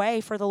provided a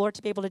way for the Lord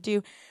to be able to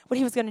do what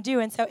he was going to do.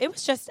 And so it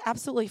was just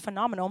absolutely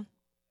phenomenal.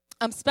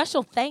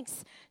 Special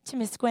thanks to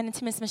Miss Gwen and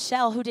to Miss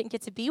Michelle, who didn't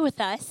get to be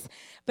with us,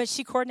 but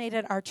she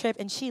coordinated our trip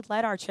and she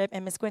led our trip,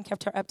 and Miss Gwen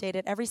kept her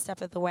updated every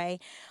step of the way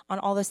on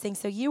all those things.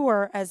 So you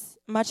were as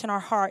much in our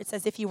hearts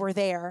as if you were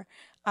there,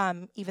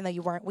 even though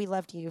you weren't. We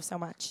loved you so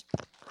much.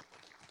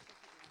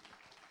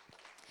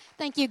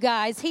 Thank you,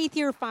 guys. Heath,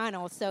 you're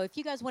final. So if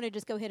you guys want to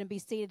just go ahead and be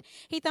seated.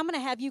 Heath, I'm going to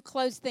have you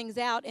close things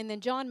out, and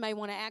then John may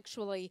want to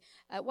actually,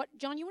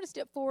 John, you want to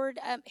step forward?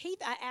 Heath,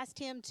 I asked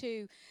him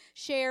to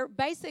share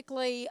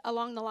basically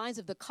along the lines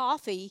of the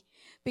coffee,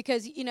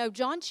 because,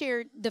 John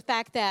shared the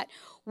fact that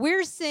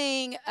we're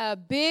seeing a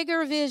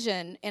bigger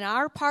vision in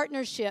our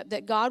partnership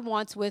that God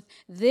wants with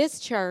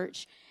this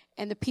church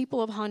and the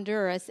people of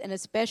Honduras, and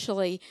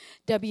especially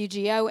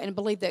WGO, and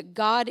believe that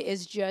God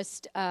is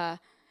just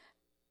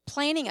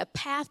planning a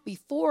path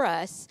before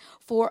us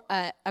for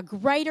a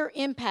greater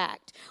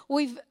impact.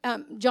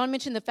 John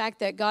mentioned the fact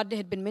that God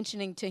had been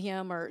mentioning to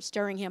him or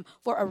stirring him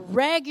for a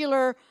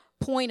regular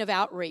point of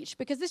outreach,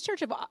 because this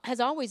church has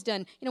always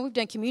done, we've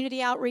done community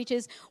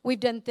outreaches,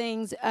 we've done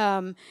things,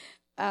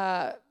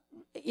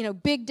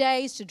 big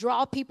days to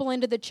draw people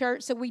into the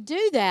church. So we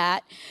do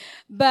that,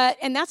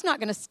 and that's not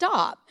going to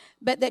stop,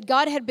 but that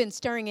God had been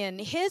stirring in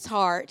his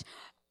heart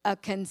a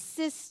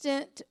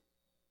consistent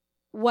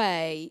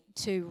way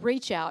to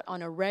reach out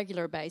on a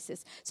regular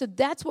basis. So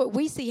that's what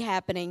we see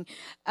happening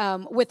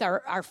with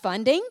our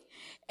funding,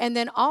 and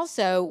then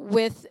also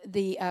with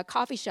the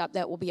coffee shop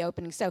that will be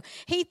opening. So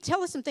Heath,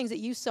 tell us some things that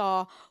you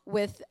saw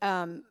with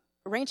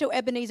Rancho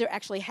Ebenezer.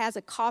 Actually has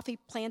a coffee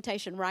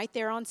plantation right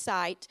there on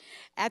site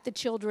at the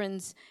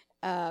children's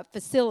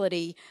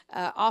facility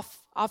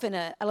off in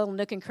a little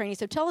nook and cranny.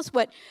 So tell us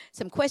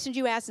some questions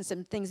you asked and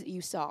some things that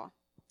you saw.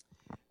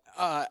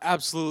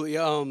 Absolutely.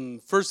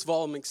 First of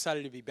all, I'm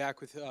excited to be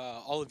back with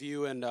all of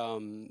you, and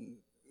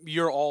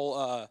you were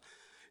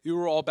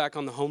all back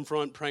on the home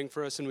front praying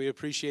for us, and we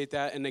appreciate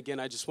that. And again,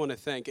 I just want to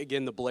thank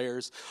the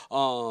Blairs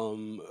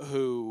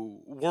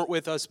who weren't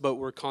with us but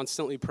were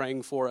constantly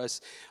praying for us.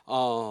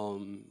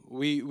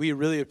 We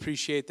really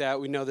appreciate that.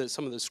 We know that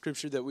some of the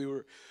scripture that we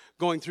were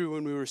going through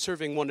when we were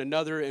serving one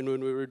another and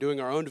when we were doing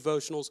our own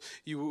devotionals,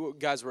 you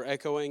guys were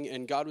echoing,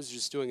 and God was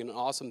just doing an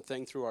awesome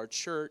thing through our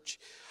church.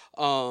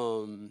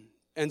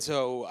 And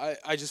so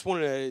I just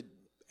want to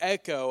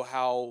echo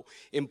how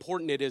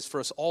important it is for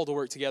us all to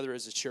work together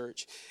as a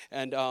church.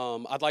 And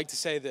I'd like to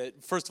say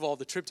that, first of all,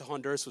 the trip to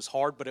Honduras was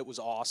hard, but it was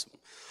awesome.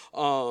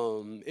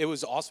 It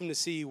was awesome to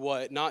see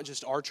what not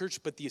just our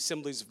church, but the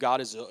Assemblies of God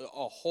as a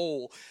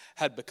whole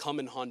had become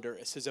in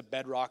Honduras, as a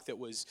bedrock that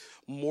was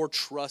more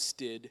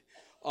trusted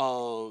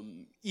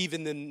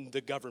even than the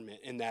government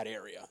in that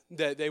area.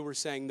 That they were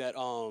saying that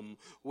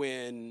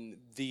when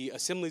the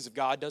Assemblies of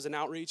God does an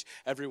outreach,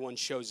 everyone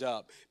shows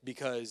up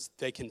because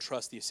they can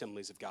trust the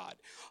Assemblies of God.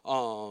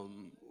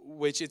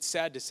 Which it's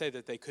sad to say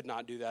that they could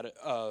not do that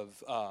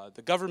of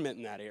the government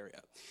in that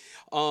area.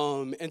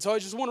 And so I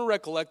just want to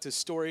recollect a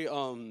story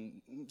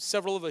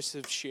several of us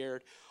have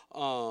shared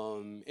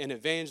in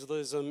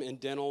evangelism, in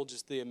dental,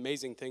 just the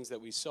amazing things that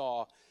we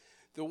saw.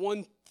 The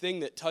one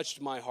thing that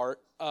touched my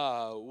heart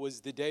was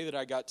the day that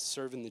I got to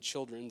serve in the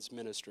children's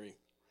ministry.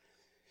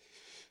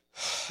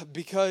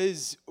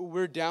 Because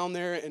we're down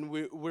there and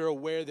we're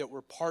aware that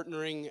we're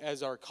partnering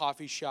as our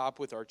coffee shop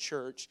with our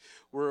church.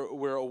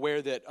 We're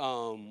aware that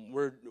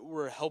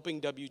we're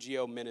helping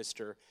WGO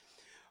minister.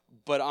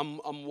 But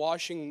I'm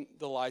washing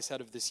the lice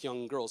out of this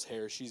young girl's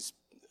hair. She's,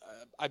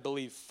 I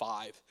believe,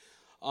 5.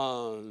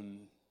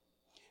 And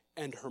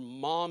her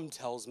mom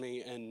tells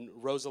me, and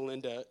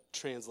Rosalinda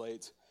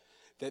translates,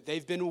 that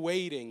they've been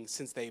waiting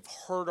since they've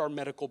heard our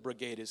medical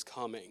brigade is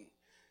coming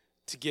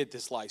to get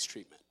this lice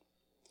treatment.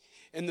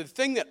 And the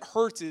thing that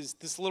hurts is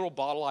this little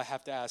bottle, I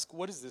have to ask,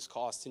 what does this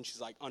cost? And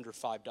she's like, under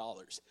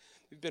 $5.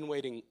 We've been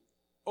waiting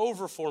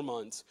over 4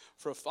 months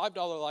for a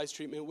 $5 lice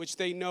treatment, which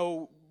they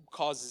know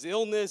causes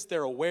illness.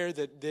 They're aware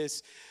that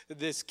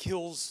this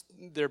kills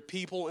their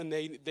people, and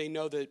they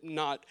know that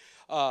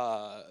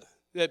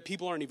that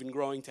people aren't even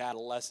growing to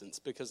adolescence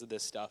because of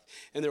this stuff.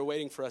 And they're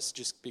waiting for us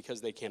just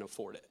because they can't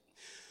afford it.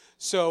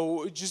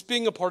 So just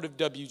being a part of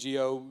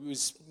WGO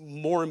was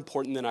more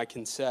important than I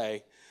can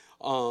say.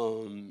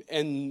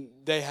 And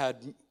they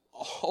had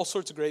all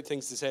sorts of great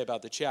things to say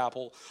about the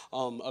chapel,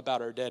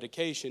 about our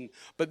dedication.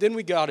 But then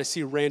we got to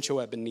see Rancho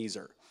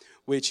Ebenezer,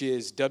 which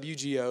is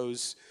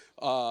WGO's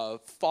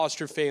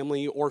foster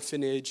family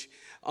orphanage.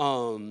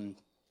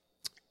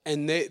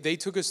 And they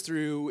took us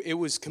through. It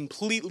was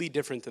completely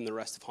different than the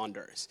rest of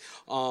Honduras.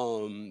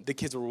 The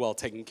kids were well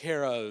taken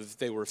care of.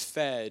 They were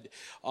fed.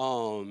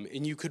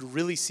 And you could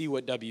really see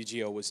what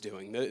WGO was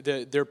doing.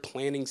 They're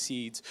planting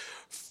seeds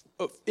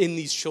in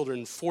these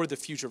children for the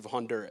future of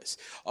Honduras.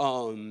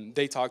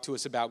 They talked to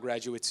us about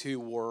graduates who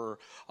were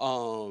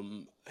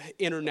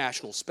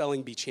international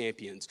spelling bee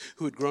champions,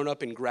 who had grown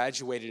up and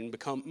graduated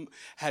and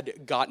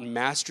had gotten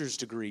master's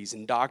degrees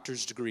and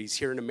doctor's degrees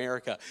here in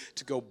America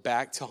to go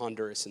back to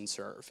Honduras and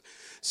serve.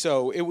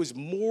 So it was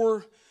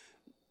more.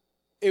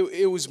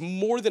 It was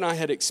more than I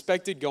had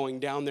expected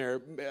going down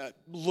there,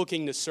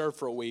 looking to serve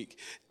for a week,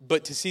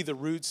 but to see the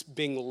roots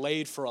being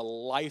laid for a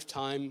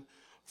lifetime,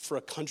 for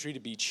a country to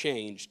be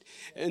changed.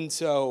 And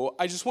so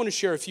I just want to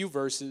share a few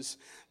verses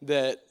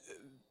that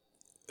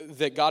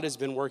God has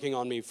been working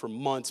on me for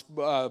months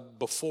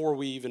before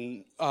we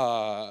even,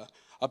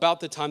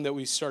 about the time that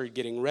we started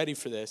getting ready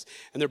for this.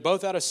 And they're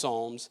both out of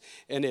Psalms,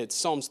 and it's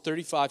Psalms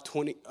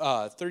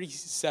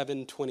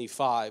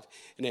 37:25,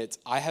 and it's,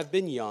 I have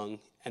been young,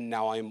 and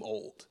now I am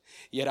old,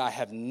 yet I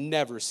have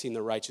never seen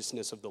the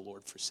righteousness of the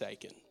Lord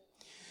forsaken.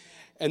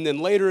 And then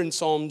later in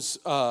Psalms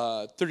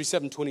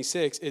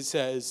 37:26, it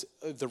says,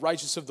 the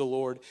righteous of the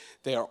Lord,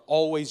 they are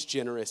always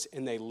generous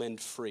and they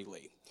lend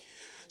freely.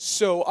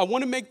 So I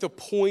want to make the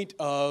point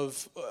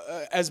of,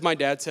 as my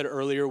dad said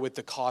earlier with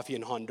the coffee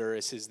in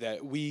Honduras, is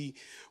that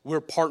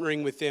we're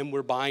partnering with them.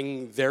 We're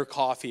buying their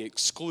coffee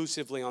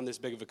exclusively on this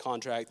big of a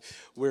contract.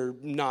 We're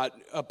not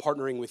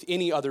partnering with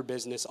any other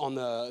business on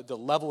the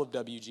level of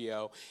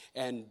WGO.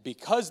 And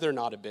because they're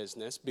not a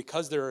business,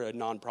 because they're a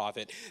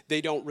nonprofit, they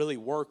don't really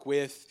work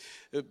with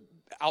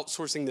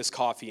outsourcing this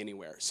coffee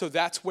anywhere. So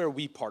that's where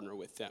we partner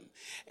with them.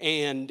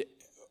 And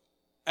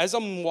as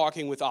I'm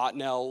walking with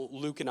Otnel,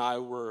 Luke and I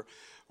were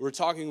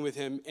talking with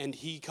him, and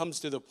he comes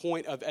to the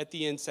point of, at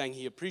the end, saying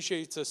he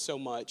appreciates us so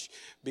much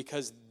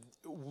because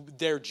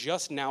they're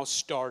just now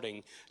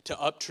starting to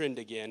uptrend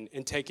again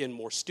and take in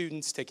more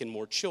students, take in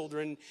more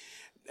children,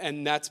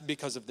 and that's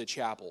because of the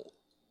chapel.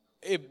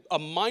 A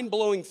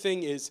mind-blowing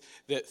thing is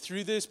that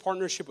through this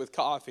partnership with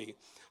coffee,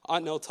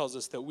 Otnel tells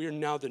us that we are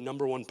now the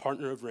 #1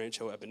 partner of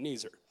Rancho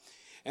Ebenezer.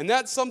 And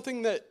that's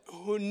something that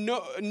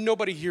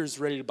nobody here is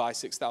ready to buy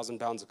 6,000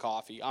 pounds of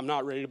coffee. I'm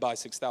not ready to buy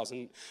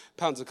 6,000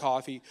 pounds of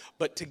coffee.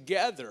 But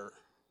together,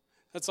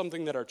 that's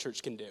something that our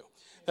church can do.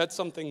 That's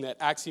something that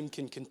Axiom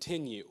can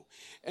continue.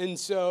 And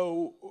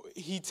so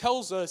he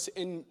tells us,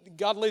 and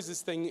God lays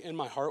this thing in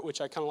my heart, which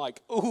I kind of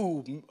like,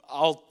 ooh,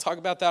 I'll talk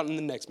about that in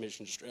the next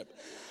mission trip.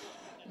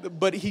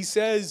 But he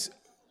says,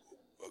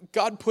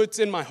 God puts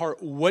in my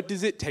heart, what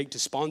does it take to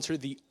sponsor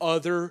the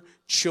other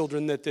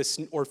children that this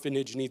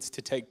orphanage needs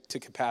to take to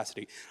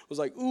capacity? I was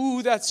like,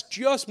 ooh, that's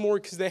just more,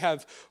 because they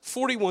have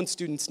 41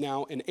 students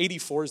now and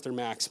 84 is their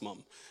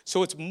maximum.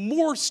 So it's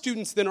more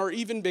students than are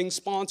even being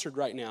sponsored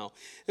right now.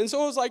 And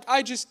so I was like,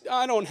 I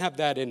don't have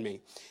that in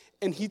me.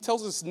 And he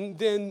tells us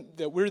then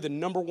that we're the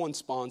 #1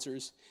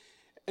 sponsors.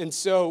 And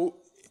so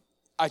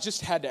I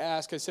just had to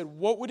ask, I said,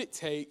 what would it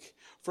take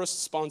for us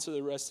to sponsor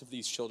the rest of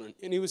these children?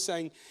 And he was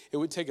saying it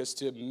would take us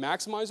to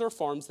maximize our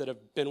farms that have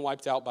been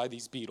wiped out by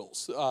these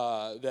beetles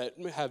that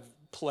have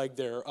plagued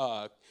their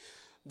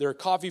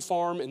coffee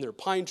farm and their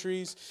pine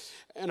trees.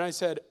 And I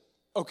said,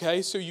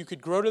 okay, so you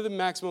could grow to the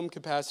maximum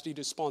capacity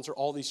to sponsor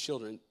all these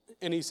children.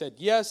 And he said,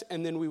 yes,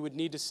 and then we would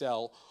need to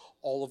sell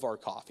all of our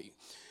coffee.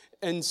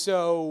 And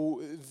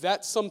so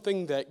that's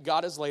something that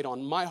God has laid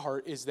on my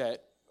heart, is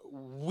that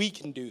we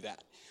can do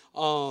that.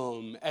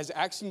 As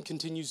Axiom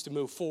continues to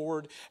move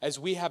forward, as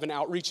we have an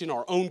outreach in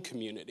our own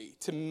community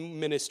to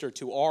minister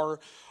to our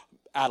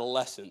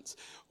adolescents,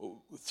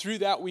 through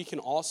that we can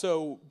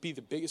also be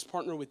the biggest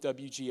partner with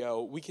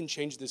WGO. We can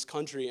change this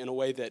country in a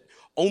way that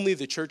only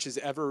the church has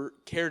ever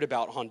cared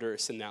about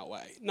Honduras in that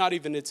way. Not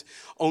even its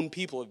own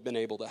people have been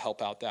able to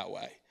help out that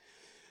way.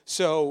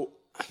 So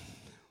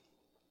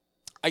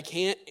I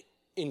can't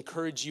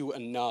encourage you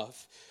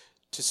enough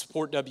to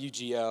support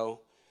WGO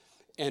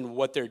and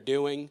what they're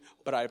doing,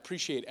 but I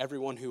appreciate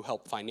everyone who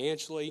helped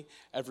financially,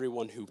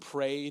 everyone who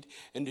prayed,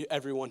 and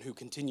everyone who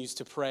continues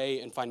to pray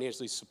and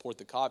financially support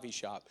the coffee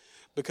shop,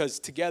 because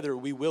together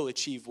we will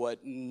achieve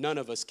what none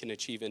of us can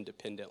achieve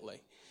independently.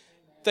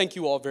 Amen. Thank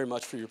you all very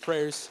much for your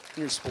prayers and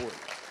your support.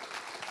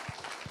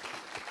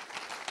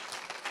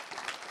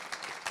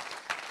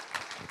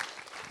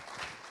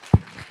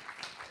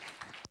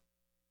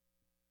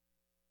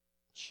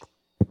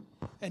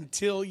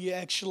 Until you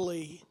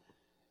actually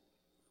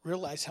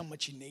realize how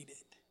much you need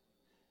it.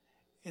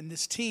 And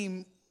this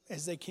team,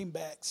 as they came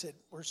back, said,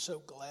 we're so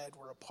glad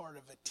we're a part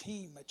of a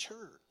team, a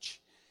church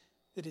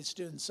that is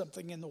doing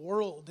something in the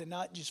world and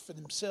not just for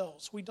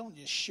themselves. We don't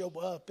just show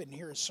up and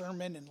hear a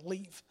sermon and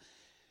leave,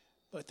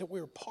 but that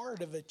we're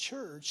part of a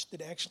church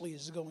that actually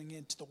is going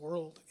into the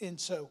world. And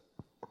so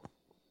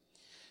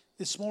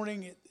this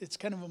morning, it's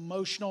kind of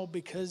emotional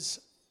because,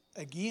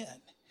 again,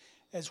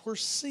 as we're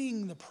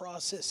seeing the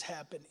process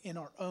happen in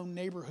our own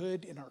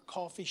neighborhood, in our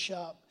coffee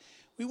shop,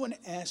 we want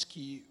to ask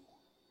you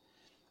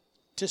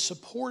to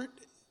support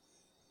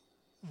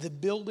the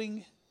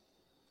building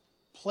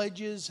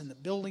pledges and the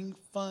building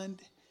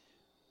fund.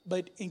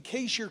 But in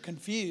case you're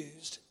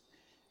confused,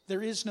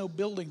 there is no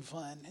building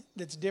fund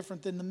that's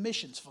different than the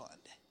missions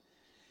fund,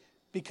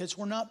 because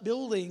we're not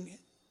building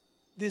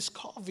this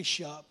coffee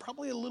shop,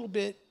 probably a little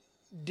bit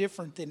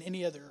different than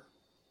any other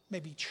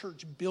maybe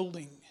church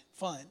building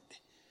fund.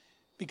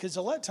 Because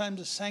a lot of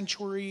times a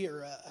sanctuary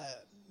or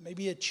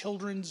maybe a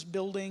children's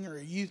building or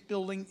a youth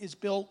building is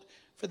built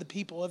for the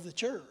people of the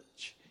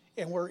church.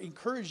 And we're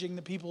encouraging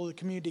the people of the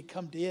community to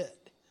come to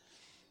it.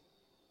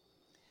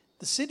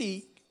 The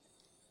city,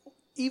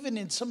 even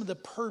in some of the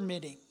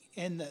permitting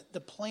and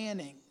the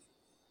planning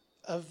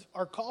of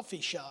our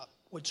coffee shop,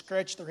 would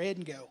scratch their head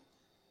and go,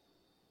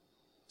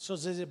 so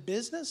is it a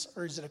business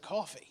or is it a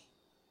coffee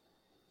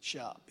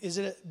shop? Is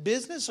it a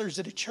business or is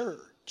it a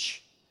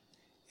church?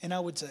 And I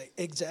would say,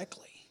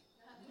 exactly.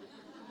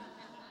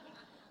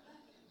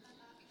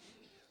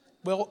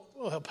 Well,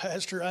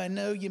 Pastor, I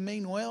know you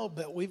mean well,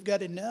 but we've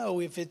got to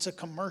know if it's a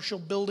commercial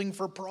building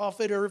for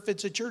profit or if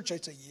it's a church.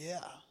 I'd say, yeah.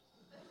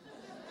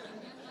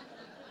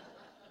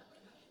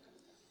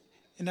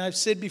 And I've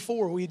said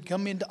before, we'd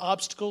come into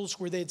obstacles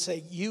where they'd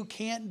say, you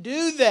can't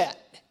do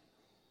that.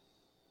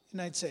 And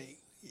I'd say,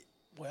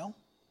 well,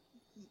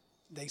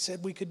 they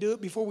said we could do it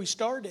before we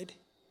started.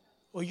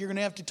 Well, you're going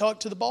to have to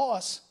talk to the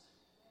boss.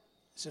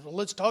 I said, well,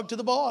 let's talk to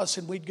the boss.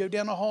 And we'd go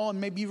down the hall, and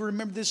maybe you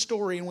remember this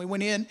story. And we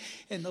went in,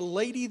 and the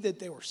lady that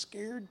they were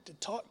scared to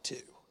talk to,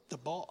 the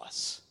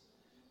boss,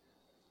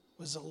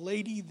 was a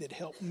lady that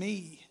helped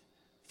me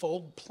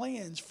fold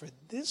plans for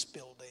this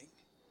building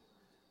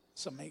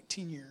some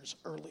 18 years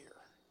earlier.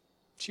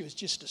 She was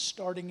just a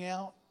starting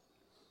out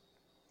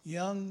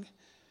young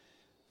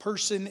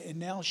person, and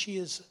now she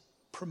is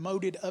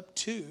promoted up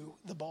to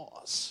the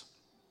boss.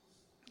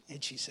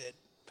 And she said,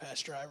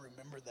 Pastor, I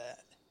remember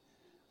that.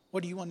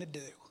 What do you want to do?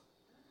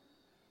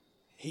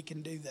 He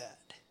can do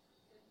that.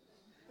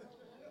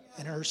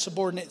 And her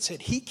subordinate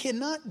said, he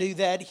cannot do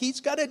that.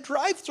 He's got a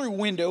drive-through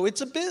window. It's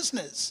a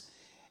business.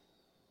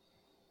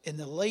 And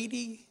the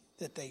lady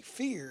that they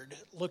feared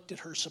looked at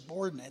her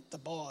subordinate, the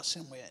boss,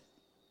 and went,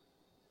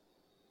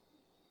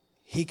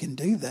 he can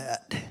do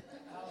that.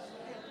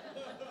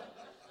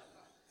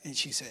 And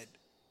she said,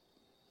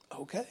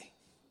 okay,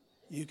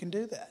 you can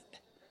do that.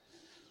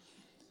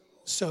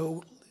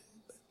 So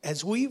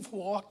as we've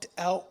walked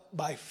out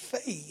by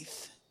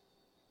faith,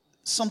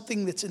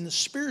 something that's in the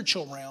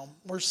spiritual realm,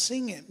 we're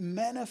seeing it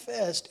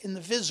manifest in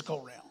the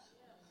physical realm.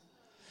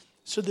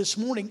 So this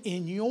morning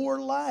in your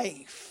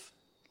life,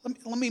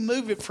 let me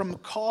move it from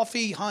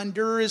coffee,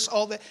 Honduras,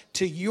 all that,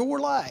 to your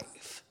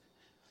life.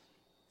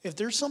 If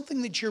there's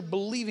something that you're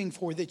believing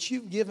for that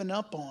you've given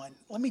up on,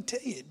 let me tell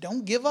you,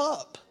 don't give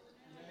up.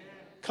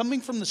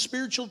 Coming from the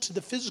spiritual to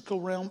the physical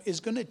realm is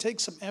going to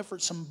take some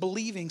effort, some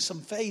believing,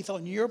 some faith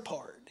on your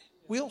part.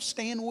 We'll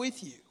stand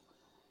with you.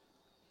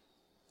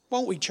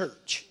 Won't we,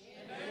 church?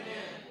 Amen.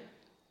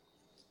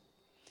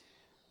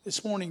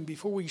 This morning,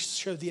 before we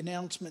show the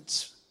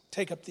announcements,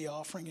 take up the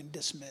offering and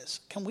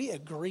dismiss, can we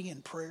agree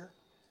in prayer?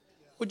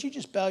 Would you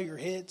just bow your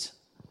heads?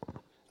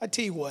 I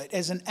tell you what,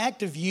 as an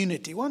act of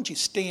unity, why don't you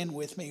stand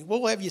with me?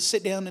 We'll have you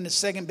sit down in a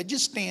second, but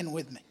just stand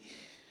with me.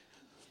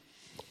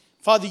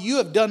 Father, you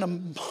have done a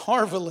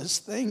marvelous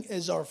thing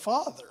as our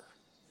Father.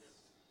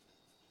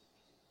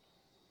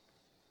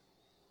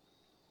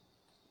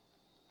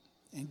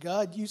 And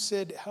God, you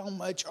said how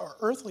much our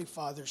earthly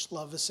fathers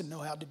love us and know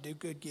how to do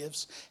good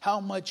gifts.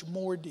 How much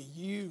more do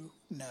you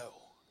know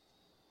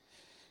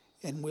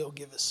and will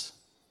give us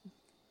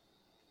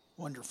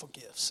wonderful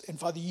gifts? And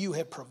Father, you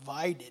have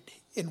provided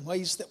in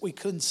ways that we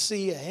couldn't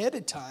see ahead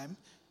of time.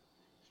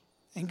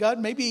 And God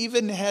maybe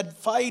even had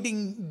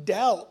fighting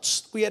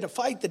doubts. We had to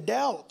fight the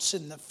doubts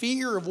and the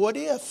fear of what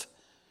if.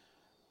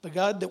 But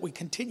God, that we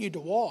continue to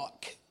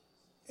walk.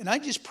 And I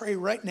just pray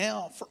right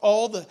now for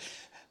all the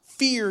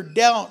fear,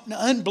 doubt, and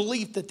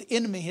unbelief that the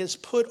enemy has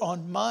put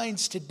on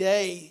minds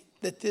today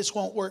that this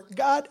won't work.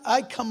 God,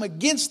 I come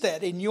against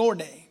that in your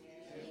name.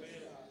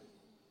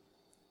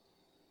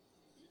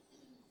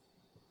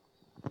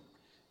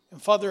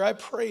 And Father, I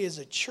pray as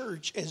a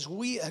church, as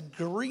we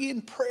agree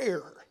in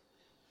prayer,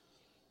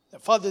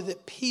 that Father,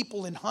 that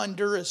people in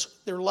Honduras,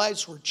 their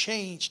lives were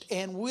changed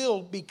and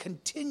will be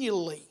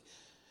continually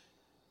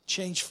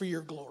changed for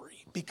your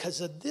glory because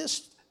of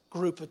this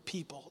group of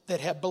people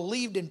that have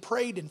believed and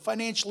prayed and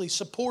financially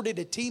supported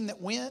a team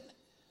that went.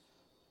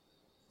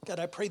 God,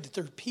 I pray that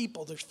there's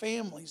people, there's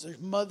families, there's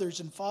mothers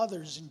and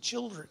fathers and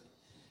children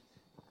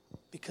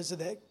because of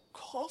that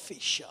coffee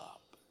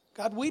shop.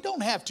 God, we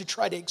don't have to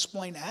try to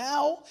explain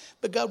how,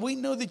 but God, we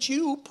know that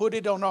you put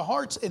it on our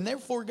hearts, and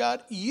therefore,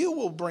 God, you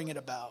will bring it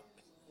about.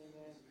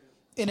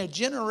 In a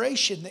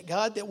generation that,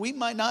 God, that we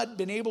might not have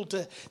been able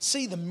to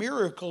see the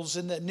miracles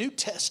in the New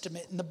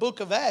Testament, in the book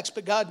of Acts,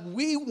 but God,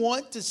 we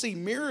want to see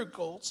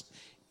miracles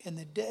in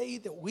the day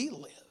that we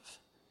live.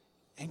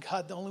 And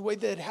God, the only way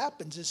that it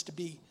happens is to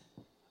be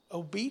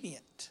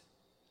obedient.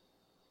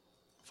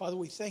 Father,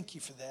 we thank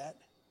you for that.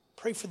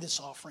 Pray for this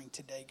offering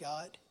today,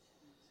 God.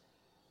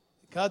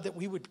 God, that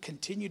we would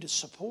continue to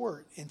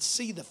support and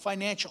see the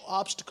financial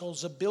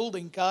obstacles of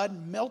building,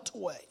 God, melt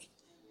away.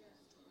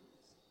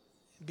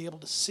 And be able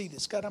to see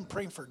this. God, I'm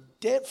praying for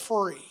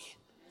debt-free.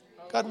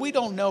 God, we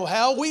don't know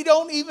how. We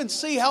don't even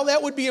see how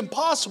that would be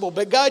impossible.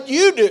 But God,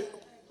 you do.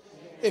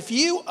 If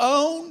you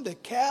own the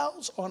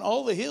cows on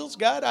all the hills,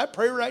 God, I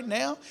pray right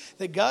now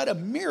that, God, a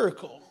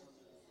miracle,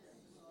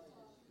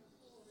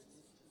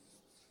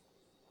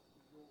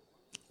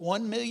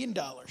 $1 million,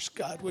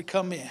 God, would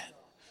come in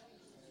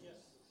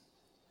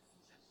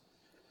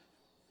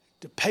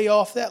to pay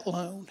off that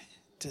loan,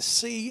 to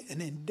see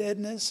an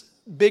indebtedness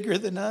bigger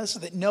than us,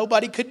 that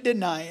nobody could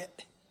deny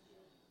it.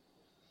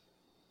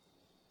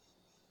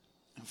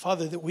 And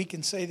Father, that we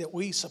can say that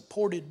we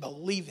supported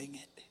believing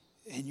it.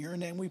 In your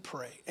name we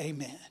pray.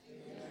 Amen.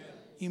 Amen.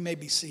 You may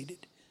be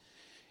seated.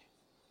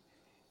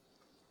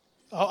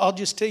 I'll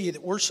just tell you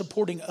that we're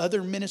supporting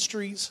other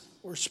ministries.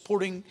 We're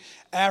supporting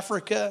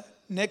Africa.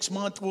 Next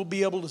month we'll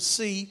be able to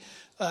see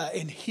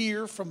and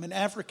hear from an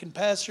African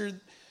pastor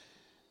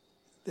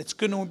that's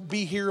going to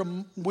be here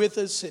with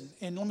us.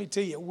 And let me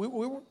tell you,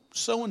 we're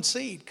sowing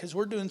seed because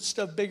we're doing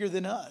stuff bigger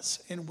than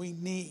us. And we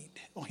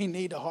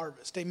need a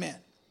harvest. Amen.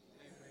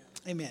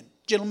 Amen.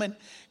 Gentlemen,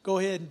 go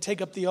ahead and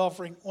take up the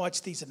offering.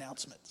 Watch these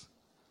announcements.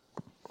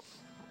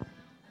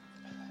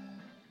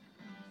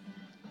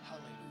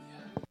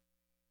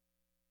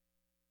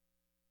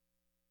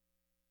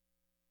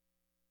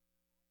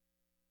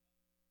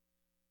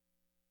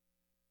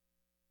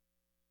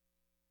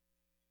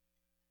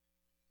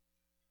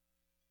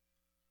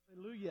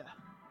 Hallelujah. Hallelujah.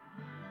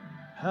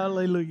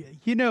 Hallelujah.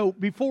 You know,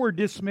 before we're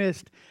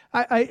dismissed,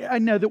 I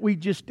know that we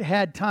just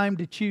had time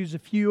to choose a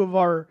few of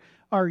our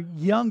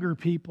younger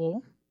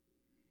people.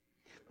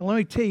 But let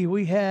me tell you,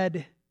 we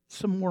had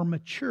some more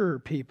mature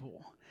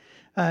people.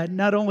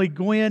 Not only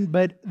Gwen,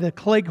 but the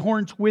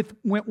Cleghorns went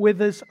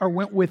with us, or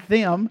went with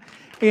them.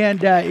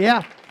 And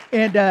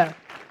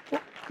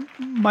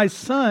my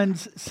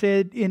sons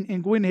said,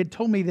 and Gwen had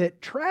told me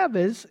that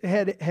Travis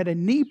had a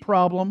knee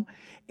problem,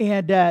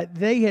 and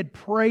they had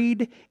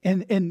prayed,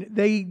 and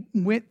they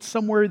went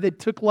somewhere that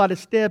took a lot of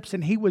steps,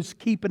 and he was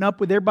keeping up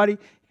with everybody.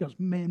 He goes,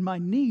 man, my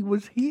knee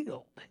was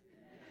healed.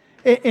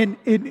 And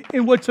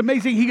what's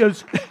amazing, he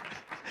goes,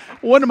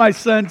 one of my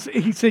sons,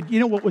 he said, you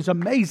know what was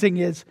amazing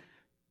is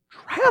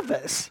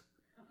Travis.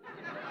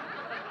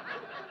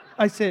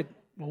 I said,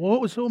 well,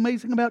 what was so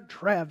amazing about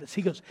Travis?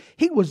 He goes,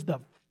 he was the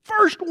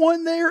first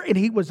one there, and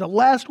he was the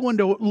last one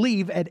to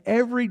leave at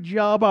every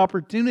job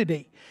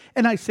opportunity.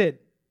 And I said,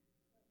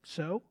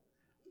 so?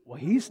 Well,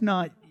 he's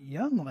not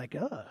young like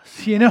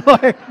us, you know?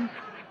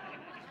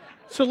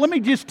 So let me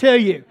just tell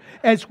you,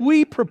 as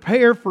we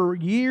prepare for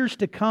years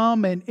to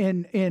come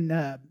and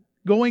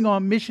going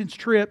on missions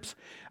trips,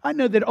 I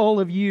know that all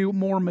of you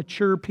more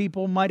mature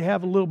people might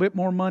have a little bit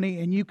more money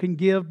and you can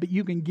give, but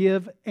you can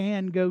give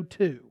and go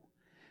too.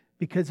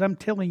 Because I'm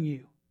telling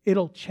you,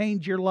 it'll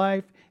change your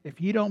life. If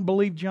you don't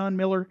believe John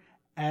Miller,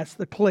 ask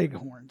the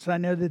Cleghorns. I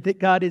know that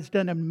God has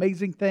done an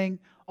amazing thing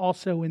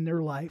also in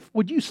their life.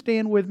 Would you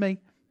stand with me?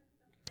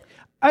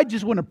 I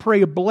just want to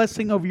pray a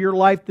blessing over your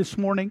life this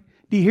morning.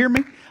 Do you hear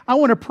me? I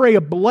want to pray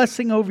a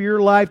blessing over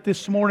your life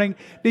this morning.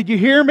 Did you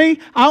hear me?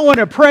 I want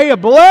to pray a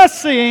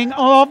blessing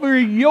over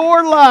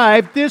your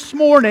life this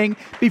morning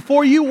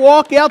before you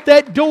walk out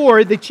that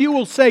door, that you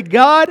will say,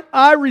 God,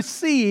 I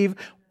receive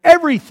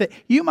everything.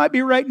 You might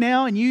be right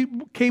now and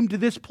you came to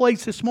this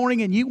place this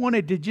morning and you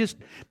wanted to just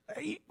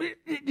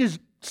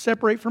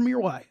separate from your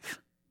wife.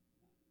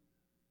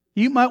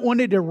 You might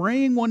wanted to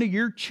wring one of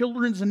your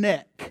children's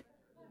neck.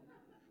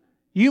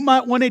 You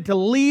might wanted to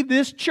leave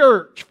this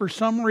church for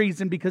some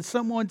reason because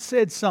someone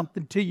said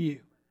something to you.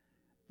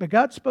 But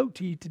God spoke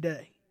to you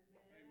today.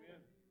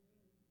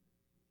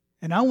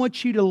 And I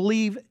want you to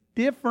leave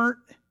different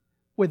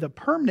with a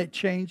permanent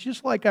change,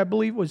 just like I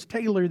believe it was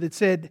Taylor that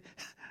said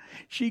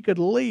she could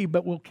leave,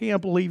 but will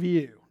camp leave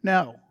you.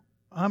 No,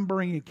 I'm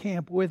bringing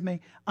camp with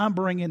me. I'm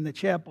bringing the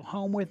chapel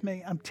home with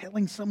me. I'm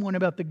telling someone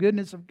about the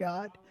goodness of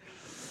God.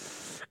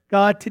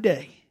 God,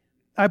 today,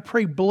 I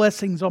pray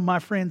blessings on my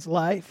friend's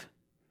life.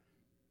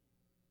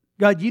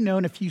 God, you know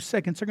in a few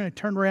seconds they're going to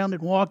turn around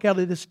and walk out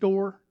of this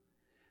door.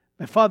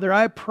 But Father,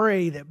 I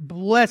pray that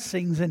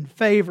blessings and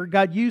favor,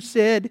 God, you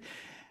said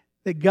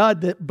that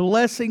God, that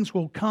blessings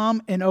will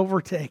come and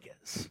overtake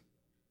us.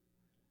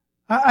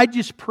 I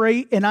just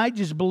pray and I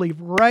just believe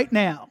right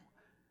now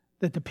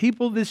that the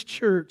people of this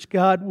church,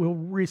 God, will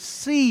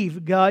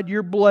receive, God,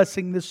 your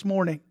blessing this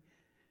morning.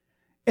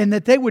 And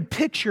that they would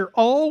picture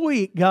all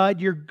week, God,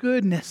 your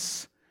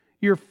goodness,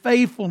 your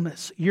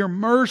faithfulness, your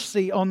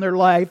mercy on their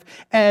life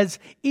as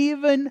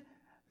even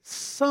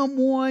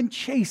someone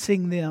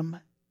chasing them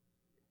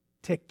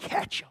to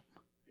catch them.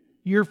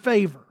 Your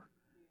favor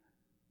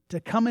to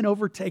come and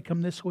overtake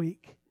them this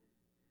week.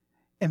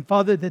 And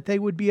Father, that they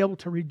would be able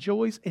to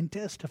rejoice and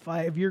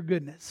testify of your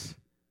goodness.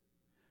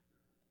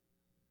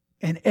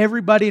 And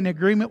everybody in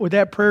agreement with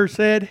that prayer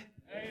said,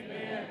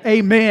 Amen.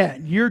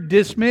 Amen. You're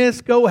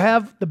dismissed. Go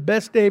have the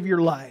best day of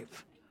your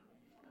life.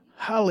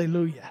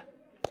 Hallelujah.